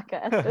Lady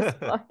Gaga at this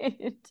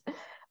point.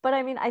 But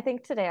I mean, I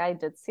think today I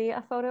did see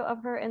a photo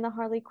of her in the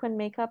Harley Quinn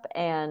makeup,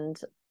 and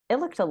it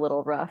looked a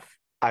little rough,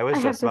 I I was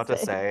have just to about to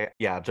say. say,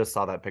 yeah, just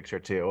saw that picture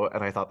too,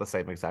 and I thought the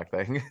same exact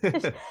thing.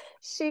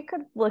 She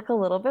could look a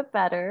little bit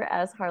better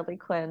as Harley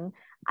Quinn.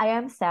 I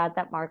am sad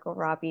that Margot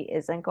Robbie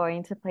isn't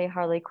going to play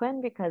Harley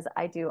Quinn because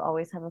I do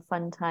always have a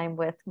fun time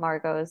with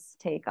Margot's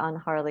take on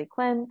Harley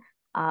Quinn.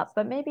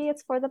 But maybe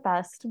it's for the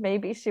best.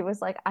 Maybe she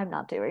was like, I'm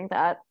not doing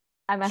that.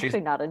 I'm She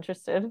actually not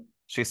interested.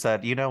 she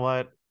said, "You know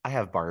what? I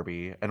have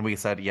Barbie." And we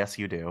said, "Yes,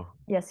 you do."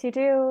 Yes, you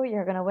do.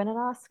 You're going to win an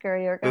Oscar.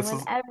 You're going to This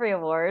win is every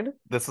award.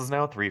 this is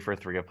now 3 for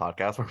 3, a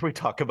podcast where we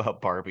talk about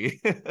Barbie.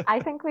 I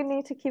think we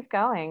need to keep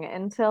going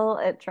until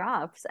it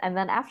drops. And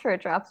then after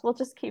it drops, we'll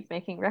just keep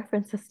making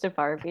references to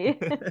Barbie.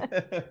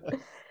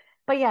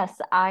 But yes,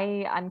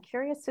 I'm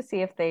curious to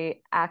see if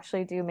they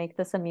actually do make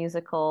this a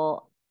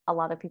musical. A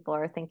lot of people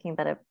are thinking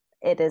that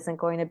it isn't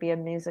going to be a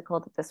musical,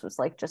 that this was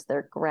like just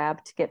their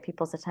grab to get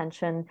people's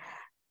attention.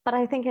 But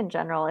I think in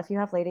general, if you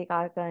have Lady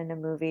Gaga in a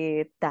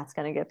movie, that's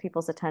going to get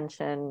people's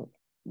attention.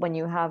 When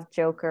you have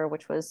Joker,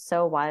 which was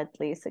so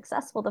widely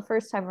successful the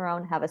first time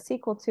around, have a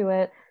sequel to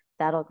it,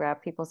 that'll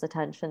grab people's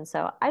attention.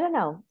 So I don't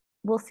know.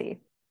 We'll see.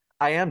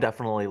 I am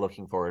definitely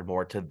looking forward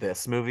more to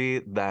this movie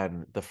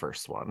than the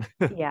first one.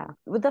 Yeah.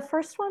 With the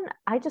first one,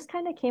 I just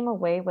kind of came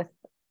away with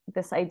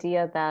this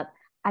idea that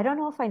I don't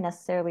know if I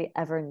necessarily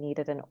ever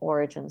needed an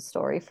origin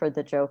story for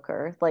the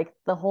Joker. Like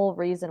the whole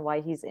reason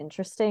why he's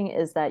interesting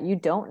is that you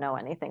don't know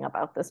anything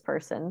about this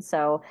person.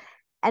 So,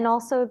 and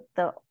also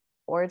the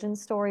origin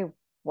story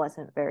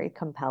wasn't very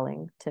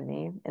compelling to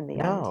me in the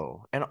end.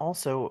 No. And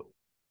also,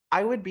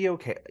 I would be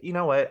okay. You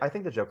know what? I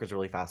think the Joker's a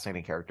really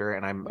fascinating character,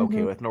 and I'm okay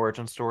Hmm. with an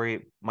origin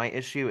story. My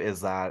issue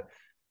is that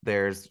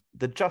there's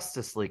the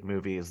Justice League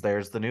movies,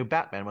 there's the new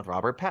Batman with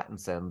Robert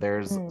Pattinson,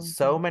 there's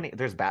so Hmm. many,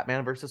 there's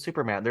Batman versus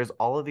Superman, there's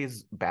all of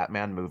these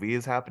Batman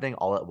movies happening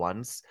all at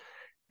once,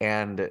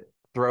 and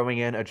throwing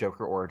in a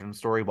Joker origin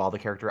story while the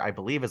character, I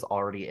believe, is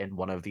already in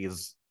one of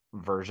these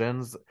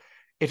versions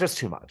it's just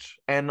too much.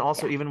 And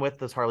also, Yeah. even with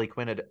this Harley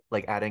Quinn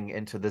like adding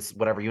into this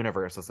whatever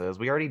universe this is,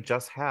 we already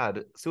just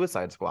had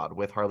Suicide Squad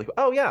with Harley.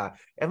 Oh yeah,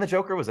 and the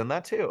Joker was in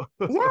that too.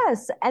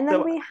 Yes. And then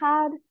So we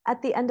had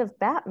at the end of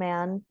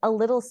Batman a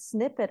little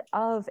snippet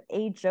of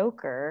a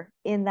Joker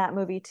in that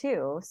movie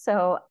too.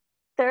 So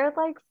there are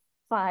like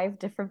five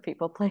different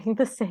people playing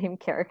the same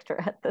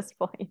character at this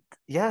point.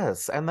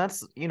 yes, and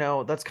that's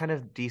kind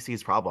of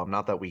DC's problem.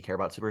 Not that we care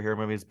about superhero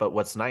movies, but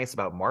what's nice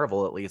about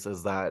Marvel at least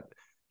is that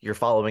you're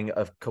following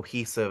a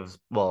cohesive,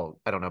 well,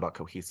 I don't know about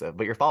cohesive,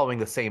 but you're following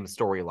the same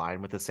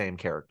storyline with the same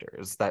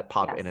characters that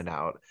pop in Yes. and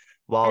out.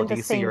 While And the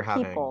DC same you're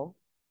having, people.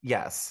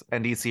 yes,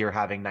 and DC you're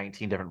having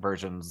 19 different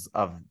versions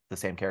of the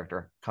same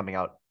character coming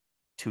out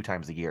 2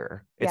 times a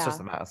year. It's just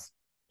Yeah. a mess.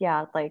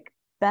 Yeah. Like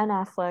Ben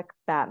Affleck,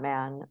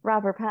 Batman,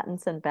 Robert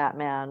Pattinson,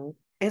 Batman.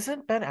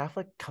 Isn't Ben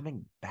Affleck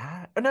coming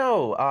back?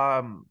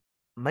 No,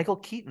 Michael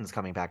Keaton's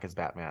coming back as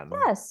Batman.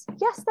 Yes.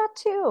 Yes, that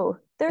too.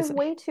 There's Isn't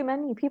way too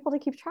many people to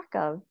keep track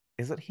of.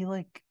 isn't he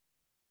like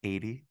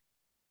 80?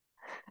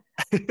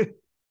 He's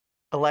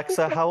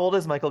Alexa, like how old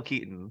is Michael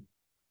Keaton?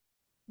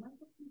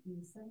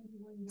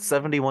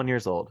 71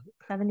 years old.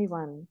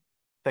 71.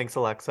 Thanks,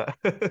 Alexa.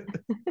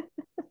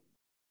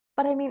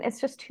 But I mean, it's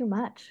just too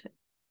much.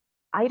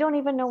 I don't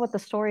even know what the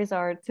stories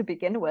are to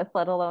begin with,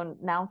 let alone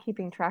now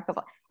keeping track of.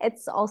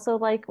 It's also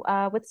like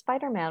with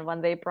Spider-Man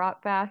when they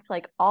brought back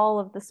like all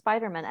of the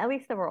Spider-Man. At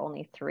least there were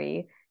only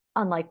three,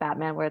 unlike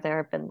Batman, where there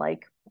have been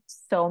like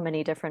so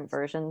many different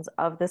versions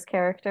of this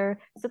character.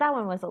 So that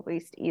one was at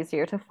least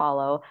easier to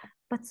follow.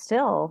 But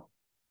still,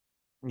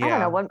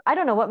 Yeah, I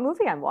don't know what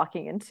movie I'm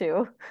walking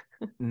into.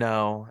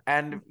 no.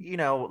 And,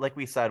 like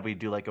we said, we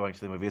do like going to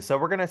the movies. So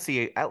we're going to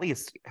see at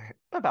least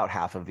about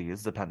half of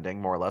these, depending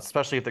more or less,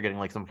 especially if they're getting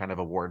like some kind of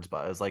awards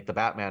buzz. Like the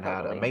Batman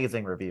had Totally.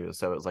 amazing reviews.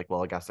 So it was like,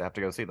 well, I guess I have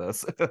to go see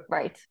this.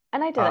 Right.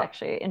 And I did uh,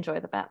 actually enjoy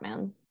the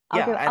Batman.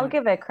 yeah. I'll And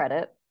give it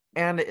credit.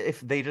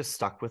 if they just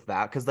stuck with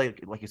that, because they,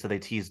 like you said, they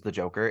teased the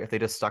Joker, if they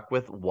just stuck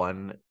with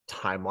one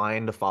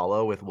timeline to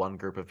follow with one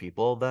group of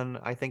people, then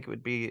I think it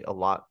would be a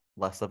lot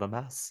less of a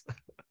mess.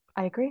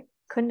 I agree.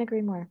 Couldn't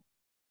agree more.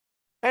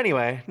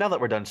 Anyway, now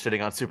that we're done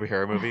shitting on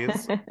superhero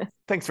movies,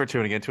 thanks for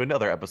tuning in to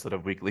another episode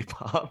of Weekly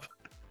Pop.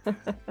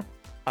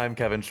 I'm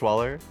Kevin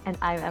Schwaller. And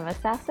I'm Emma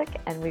Sasek,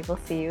 and we will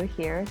see you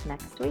here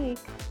next week.